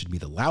that should be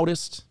the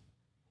loudest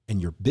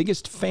and your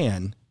biggest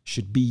fan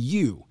should be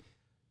you.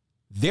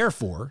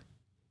 Therefore,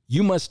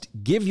 you must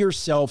give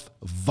yourself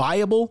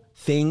viable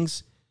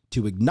things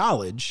to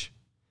acknowledge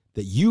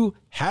that you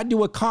had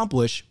to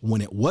accomplish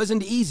when it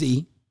wasn't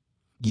easy.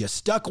 You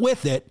stuck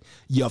with it,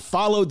 you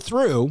followed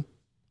through,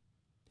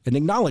 and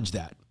acknowledge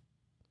that.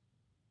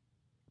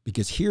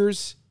 Because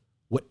here's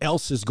what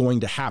else is going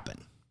to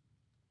happen.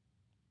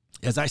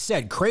 As I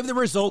said, crave the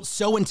results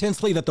so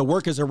intensely that the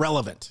work is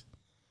irrelevant.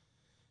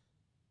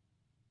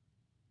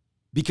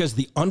 Because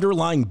the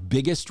underlying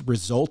biggest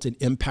result and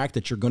impact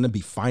that you're going to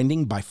be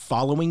finding by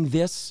following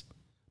this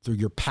through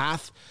your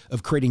path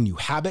of creating new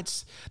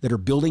habits that are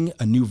building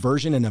a new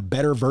version and a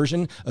better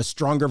version, a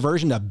stronger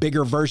version, a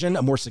bigger version,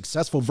 a more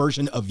successful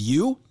version of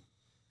you,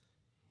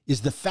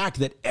 is the fact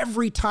that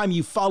every time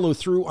you follow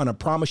through on a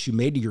promise you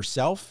made to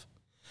yourself,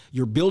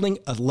 you're building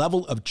a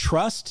level of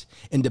trust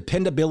and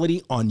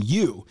dependability on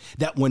you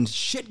that when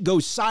shit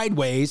goes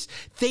sideways,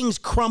 things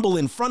crumble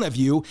in front of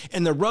you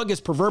and the rug is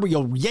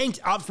proverbial yanked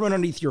out from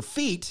underneath your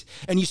feet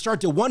and you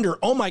start to wonder,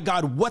 oh my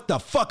God, what the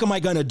fuck am I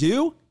going to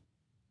do?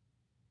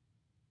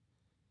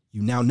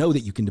 You now know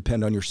that you can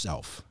depend on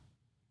yourself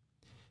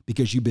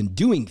because you've been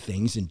doing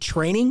things in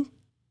training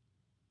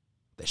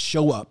that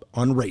show up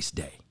on race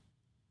day.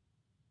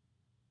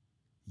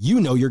 You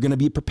know you're going to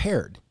be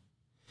prepared.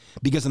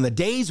 Because on the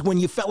days when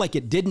you felt like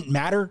it didn't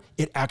matter,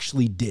 it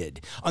actually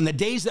did. On the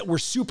days that were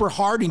super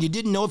hard and you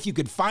didn't know if you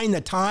could find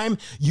the time,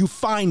 you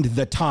find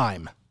the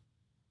time.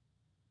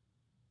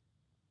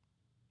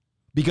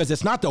 Because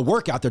it's not the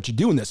workout that you're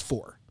doing this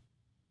for.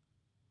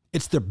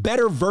 It's the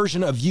better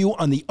version of you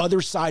on the other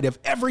side of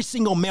every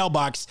single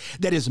mailbox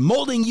that is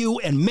molding you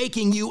and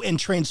making you and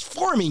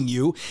transforming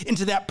you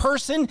into that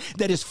person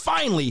that is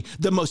finally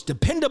the most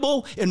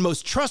dependable and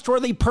most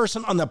trustworthy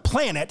person on the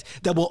planet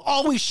that will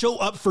always show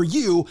up for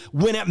you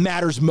when it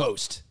matters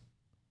most.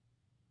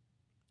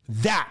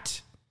 That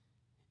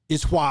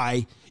is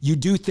why you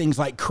do things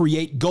like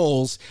create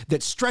goals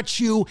that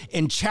stretch you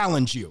and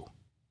challenge you.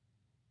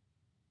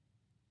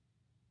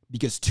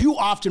 Because too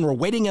often we're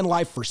waiting in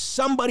life for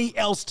somebody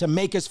else to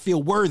make us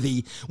feel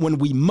worthy when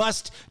we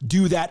must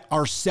do that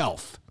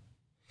ourselves.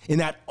 And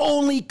that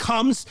only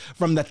comes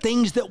from the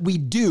things that we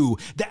do,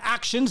 the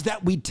actions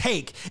that we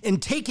take, and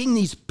taking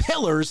these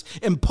pillars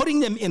and putting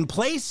them in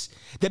place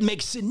that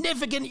make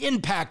significant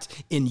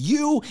impact in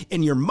you,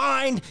 in your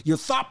mind, your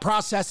thought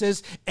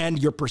processes,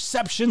 and your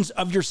perceptions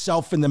of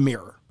yourself in the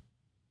mirror.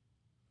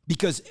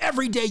 Because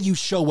every day you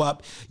show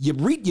up, you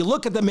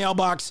look at the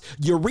mailbox,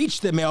 you reach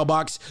the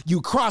mailbox,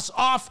 you cross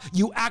off,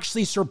 you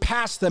actually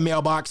surpass the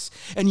mailbox,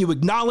 and you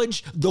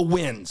acknowledge the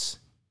wins.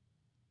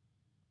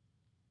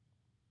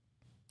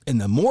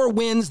 And the more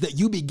wins that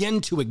you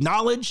begin to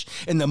acknowledge,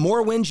 and the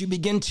more wins you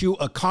begin to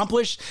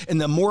accomplish, and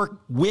the more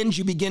wins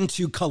you begin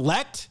to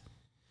collect,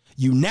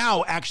 you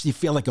now actually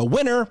feel like a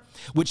winner,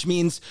 which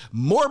means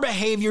more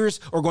behaviors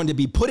are going to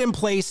be put in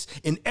place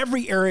in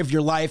every area of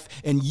your life,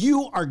 and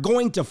you are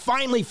going to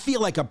finally feel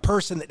like a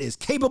person that is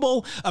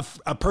capable,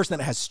 a person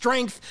that has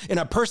strength, and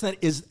a person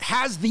that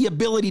has the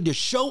ability to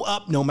show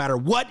up no matter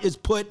what is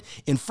put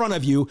in front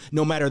of you,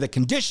 no matter the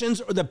conditions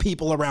or the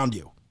people around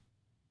you.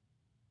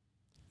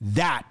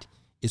 That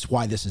is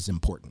why this is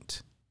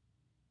important.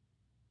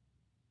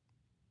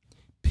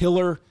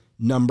 Pillar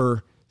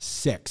number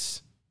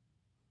 6.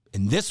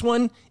 And this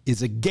one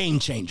is a game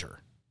changer.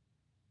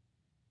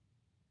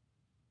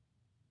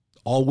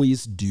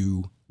 Always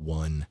do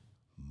one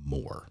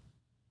more.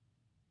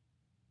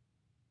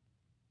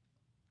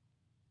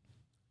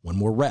 One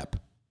more rep.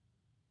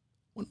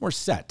 One more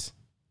set.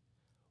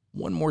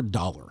 One more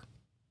dollar.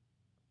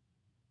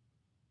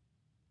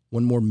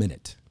 One more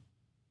minute.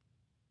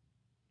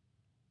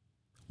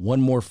 One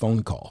more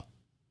phone call.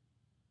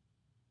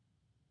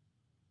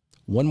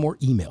 One more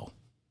email.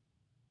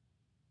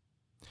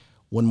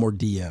 One more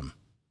DM.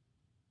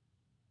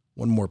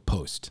 One more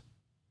post.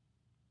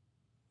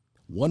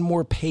 One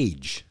more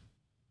page.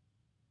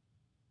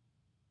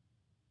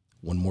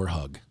 One more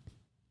hug.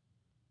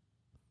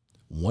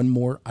 One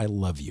more I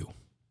love you.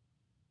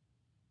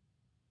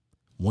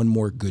 One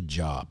more good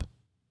job.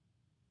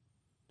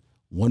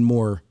 One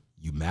more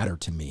you matter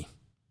to me.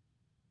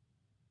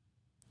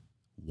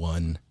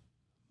 One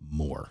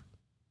more.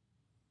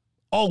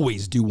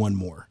 Always do one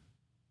more.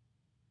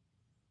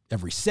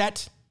 Every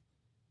set.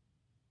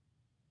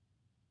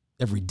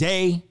 Every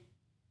day,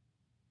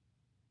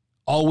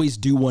 always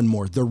do one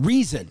more. The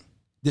reason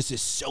this is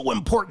so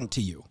important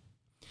to you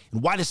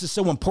and why this is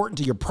so important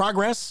to your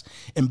progress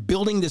and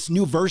building this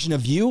new version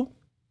of you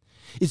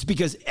is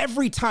because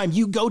every time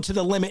you go to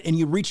the limit and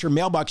you reach your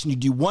mailbox and you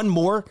do one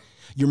more,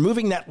 you're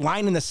moving that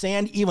line in the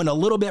sand even a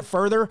little bit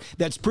further.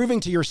 That's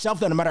proving to yourself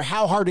that no matter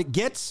how hard it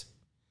gets,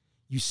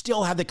 you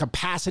still have the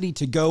capacity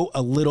to go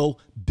a little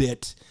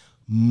bit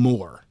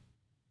more.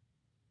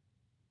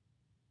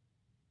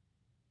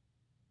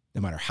 No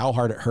matter how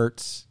hard it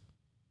hurts,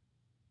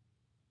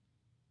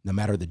 no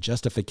matter the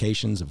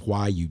justifications of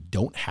why you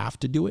don't have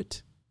to do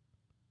it,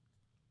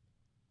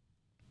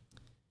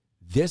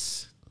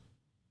 this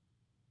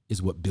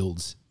is what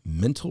builds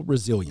mental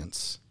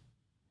resilience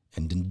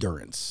and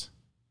endurance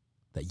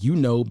that you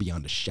know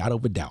beyond a shadow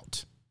of a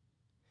doubt,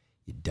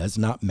 it does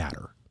not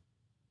matter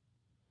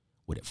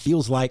what it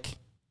feels like,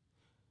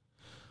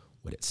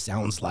 what it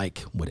sounds like,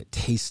 what it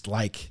tastes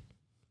like,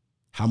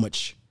 how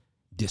much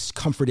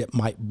discomfort it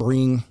might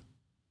bring.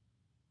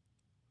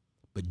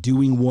 But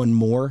doing one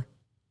more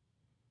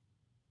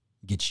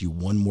gets you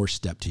one more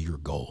step to your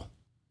goal.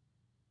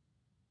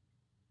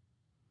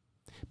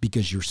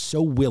 Because you're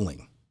so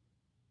willing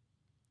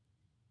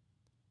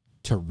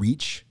to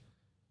reach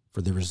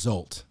for the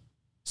result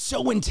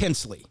so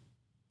intensely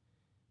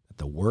that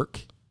the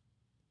work,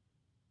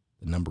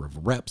 the number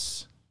of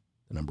reps,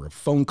 the number of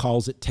phone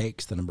calls it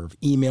takes, the number of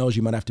emails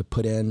you might have to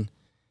put in,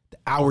 the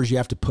hours you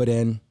have to put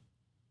in,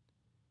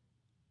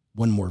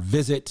 one more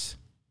visit,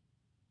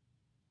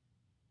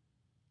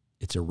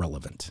 it's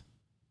irrelevant.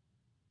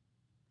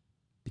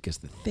 Because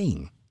the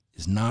thing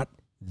is not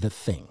the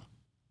thing.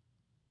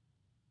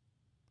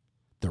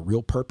 The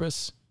real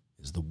purpose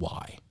is the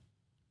why.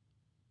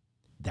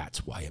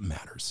 That's why it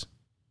matters.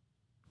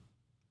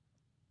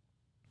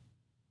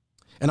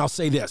 And I'll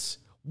say this,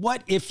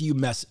 what if you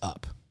mess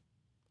up?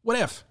 What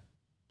if?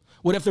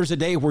 What if there's a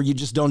day where you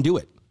just don't do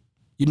it?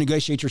 You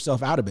negotiate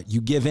yourself out of it.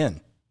 You give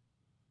in.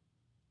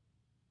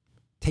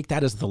 Take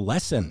that as the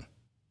lesson,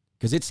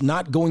 because it's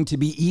not going to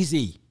be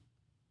easy.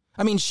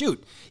 I mean,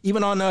 shoot,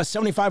 even on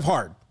 75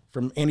 Hard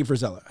from Andy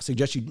Frisella, I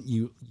suggest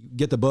you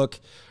get the book,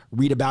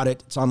 read about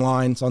it. It's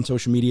online. It's on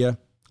social media.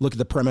 Look at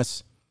the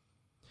premise.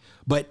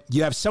 But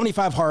you have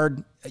 75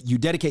 Hard. You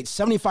dedicate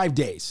 75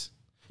 days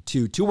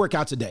to 2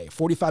 workouts a day,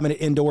 45-minute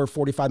indoor,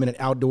 45-minute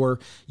outdoor.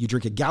 You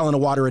drink a gallon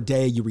of water a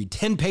day. You read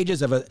 10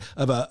 pages of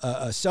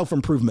a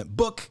self-improvement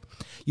book.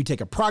 You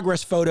take a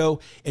progress photo,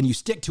 and you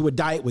stick to a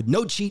diet with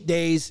no cheat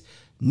days,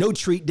 no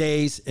treat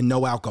days, and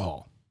no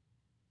alcohol.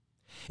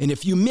 And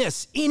if you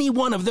miss any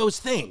one of those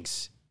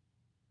things,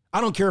 I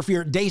don't care if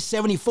you're at day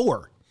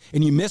 74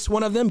 and you miss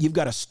one of them, you've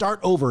got to start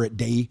over at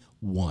day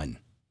 1.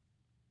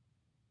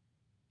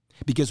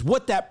 Because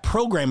what that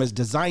program is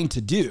designed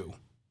to do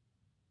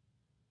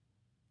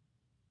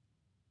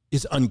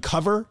is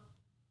uncover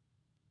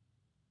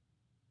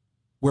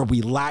where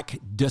we lack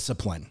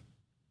discipline.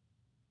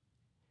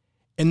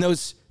 And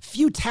those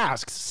few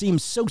tasks seem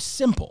so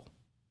simple.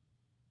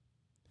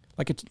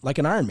 Like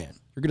an Ironman.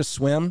 You're going to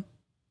swim,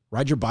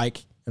 ride your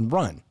bike, and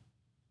run.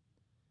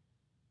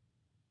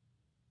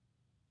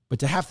 But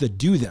to have to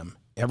do them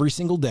every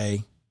single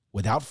day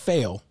without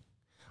fail,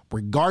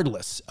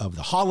 regardless of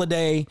the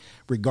holiday,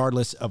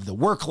 regardless of the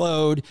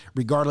workload,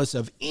 regardless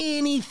of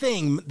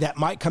anything that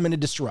might come in to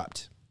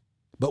disrupt.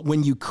 But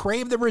when you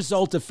crave the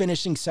result of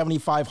finishing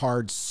 75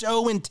 Hard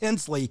so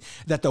intensely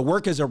that the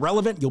work is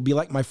irrelevant, you'll be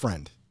like my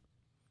friend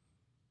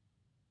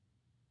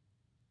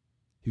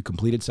who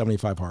completed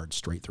 75 Hard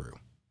straight through.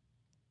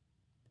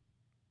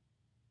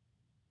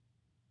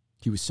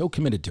 He was so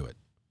committed to it.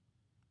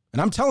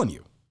 And I'm telling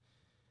you,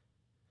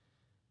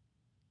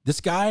 this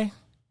guy,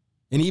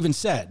 and he even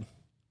said,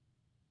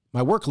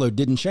 my workload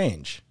didn't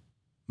change.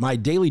 My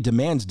daily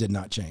demands did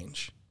not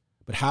change,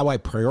 but how I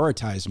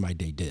prioritized my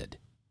day did.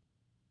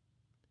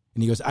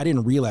 And he goes, I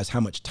didn't realize how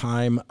much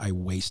time I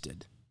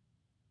wasted.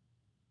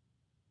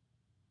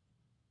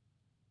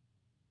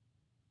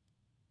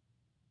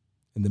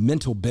 And the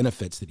mental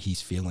benefits that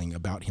he's feeling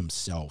about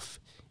himself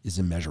is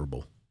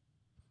immeasurable.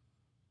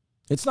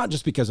 It's not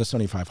just because of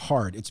 75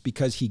 Hard. It's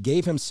because he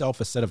gave himself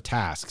a set of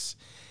tasks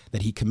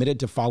that he committed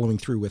to following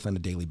through with on a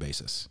daily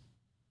basis.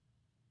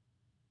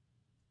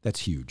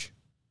 That's huge.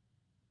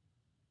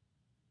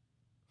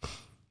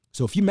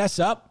 So if you mess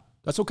up,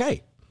 that's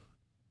okay.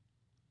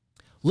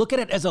 Look at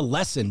it as a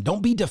lesson.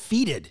 Don't be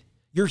defeated.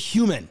 You're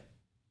human.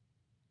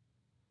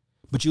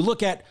 But you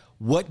look at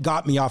what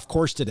got me off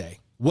course today.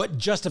 What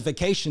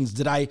justifications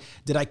did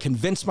I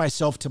convince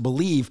myself to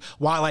believe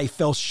while I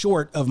fell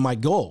short of my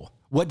goal?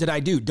 What did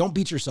I do? Don't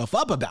beat yourself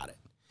up about it,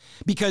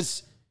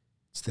 because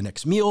it's the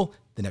next meal,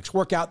 the next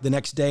workout, the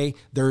next day.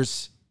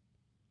 There's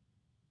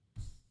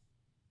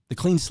the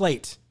clean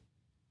slate.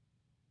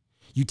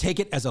 You take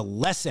it as a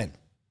lesson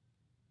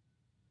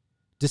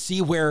to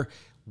see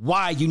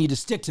why you need to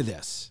stick to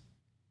this.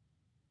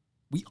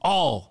 We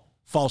all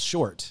fall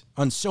short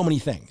on so many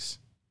things.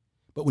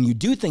 But when you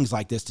do things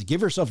like this to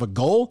give yourself a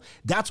goal,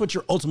 that's what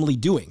you're ultimately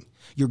doing.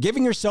 You're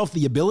giving yourself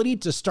the ability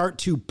to start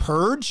to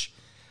purge,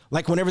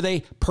 like whenever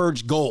they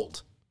purge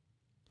gold.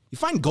 You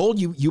find gold,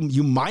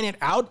 you mine it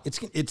out,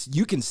 it's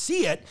you can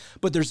see it,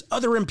 but there's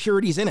other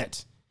impurities in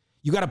it.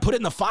 You got to put it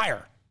in the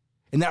fire.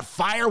 And that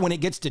fire, when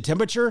it gets to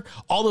temperature,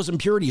 all those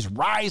impurities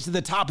rise to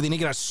the top, and then you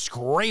got to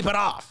scrape it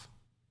off.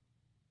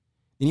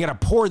 Then you got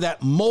to pour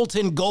that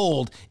molten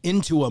gold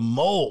into a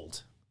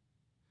mold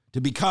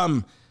to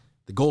become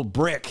the gold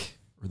brick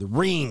or the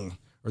ring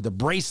or the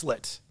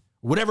bracelet,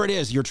 whatever it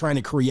is you're trying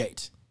to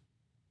create.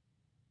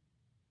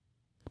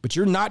 But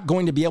you're not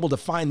going to be able to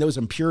find those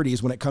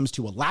impurities when it comes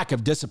to a lack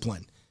of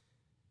discipline,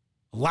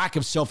 a lack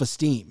of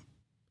self-esteem,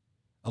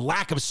 a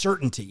lack of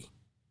certainty,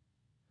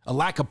 a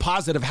lack of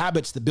positive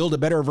habits that build a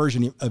better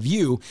version of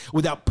you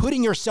without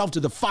putting yourself to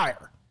the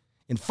fire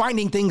and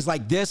finding things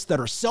like this that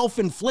are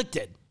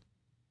self-inflicted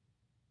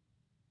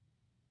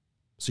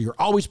so you're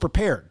always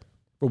prepared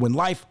for when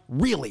life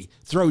really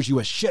throws you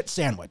a shit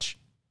sandwich.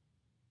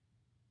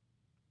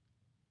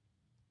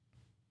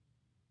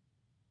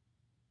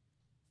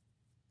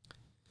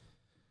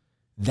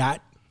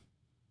 That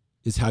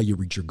is how you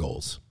reach your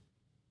goals.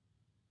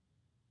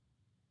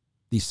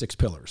 These 6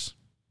 pillars.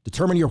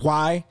 Determine your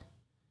why.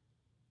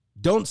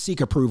 Don't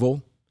seek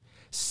approval.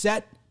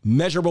 Set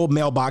measurable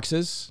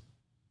mailboxes.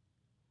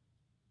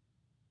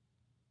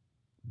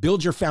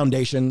 Build your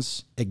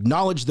foundations.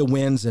 Acknowledge the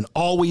wins and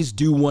always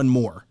do one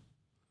more.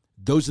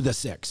 Those are the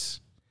 6.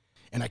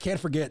 And I can't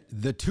forget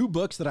the 2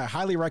 books that I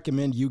highly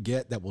recommend you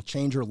get that will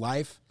change your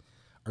life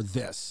are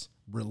this: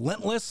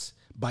 Relentless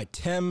by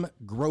Tim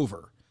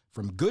Grover.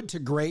 From Good to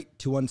Great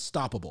to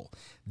Unstoppable.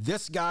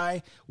 This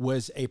guy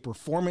was a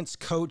performance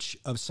coach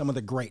of some of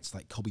the greats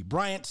like Kobe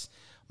Bryant,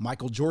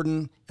 Michael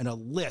Jordan, and a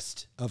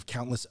list of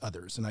countless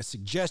others. And I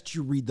suggest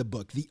you read the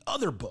book. The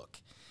other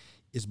book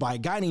is by a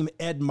guy named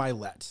Ed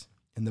Mylett.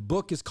 And the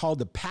book is called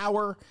The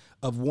Power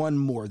of One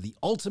More, The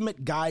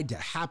Ultimate Guide to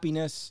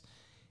Happiness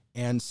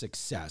and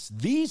Success.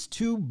 These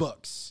 2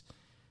 books,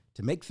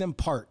 to make them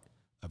part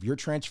of your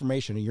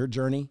transformation and your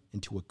journey,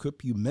 and to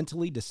equip you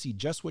mentally to see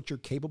just what you're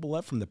capable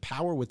of from the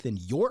power within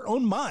your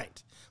own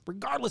mind,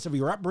 regardless of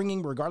your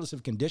upbringing, regardless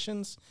of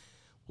conditions,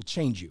 will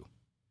change you.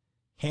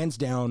 Hands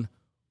down,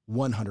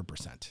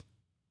 100%.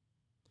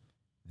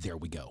 There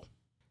we go.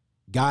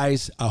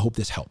 Guys, I hope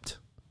this helped.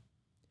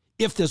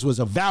 If this was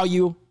of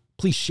value,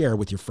 please share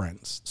with your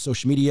friends,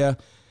 social media,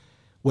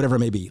 whatever it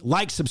may be.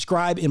 Like,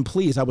 subscribe, and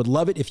please, I would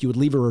love it if you would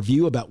leave a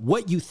review about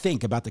what you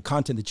think about the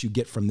content that you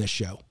get from this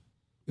show.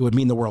 It would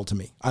mean the world to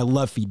me. I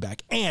love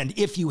feedback. And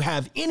if you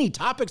have any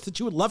topics that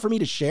you would love for me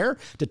to share,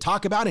 to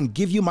talk about, and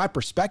give you my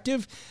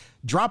perspective,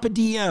 drop a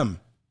DM.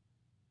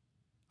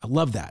 I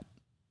love that.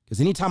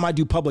 Because anytime I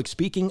do public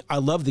speaking, I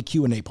love the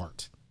Q&A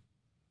part.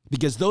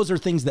 Because those are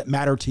things that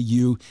matter to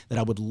you that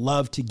I would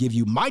love to give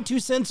you my 2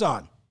 cents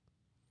on.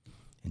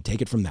 And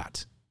take it from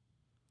that.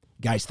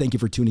 Guys, thank you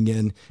for tuning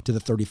in to the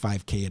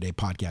 35K a Day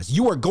podcast.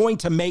 You are going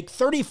to make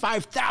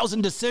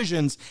 35,000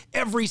 decisions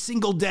every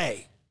single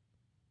day.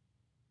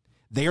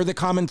 They are the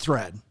common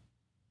thread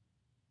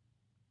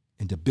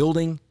into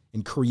building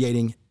and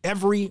creating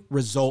every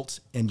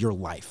result in your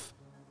life.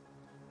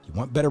 If you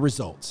want better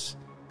results,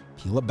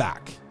 peel it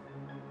back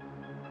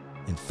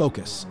and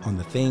focus on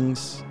the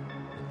things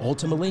that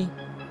ultimately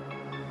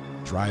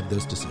drive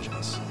those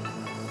decisions.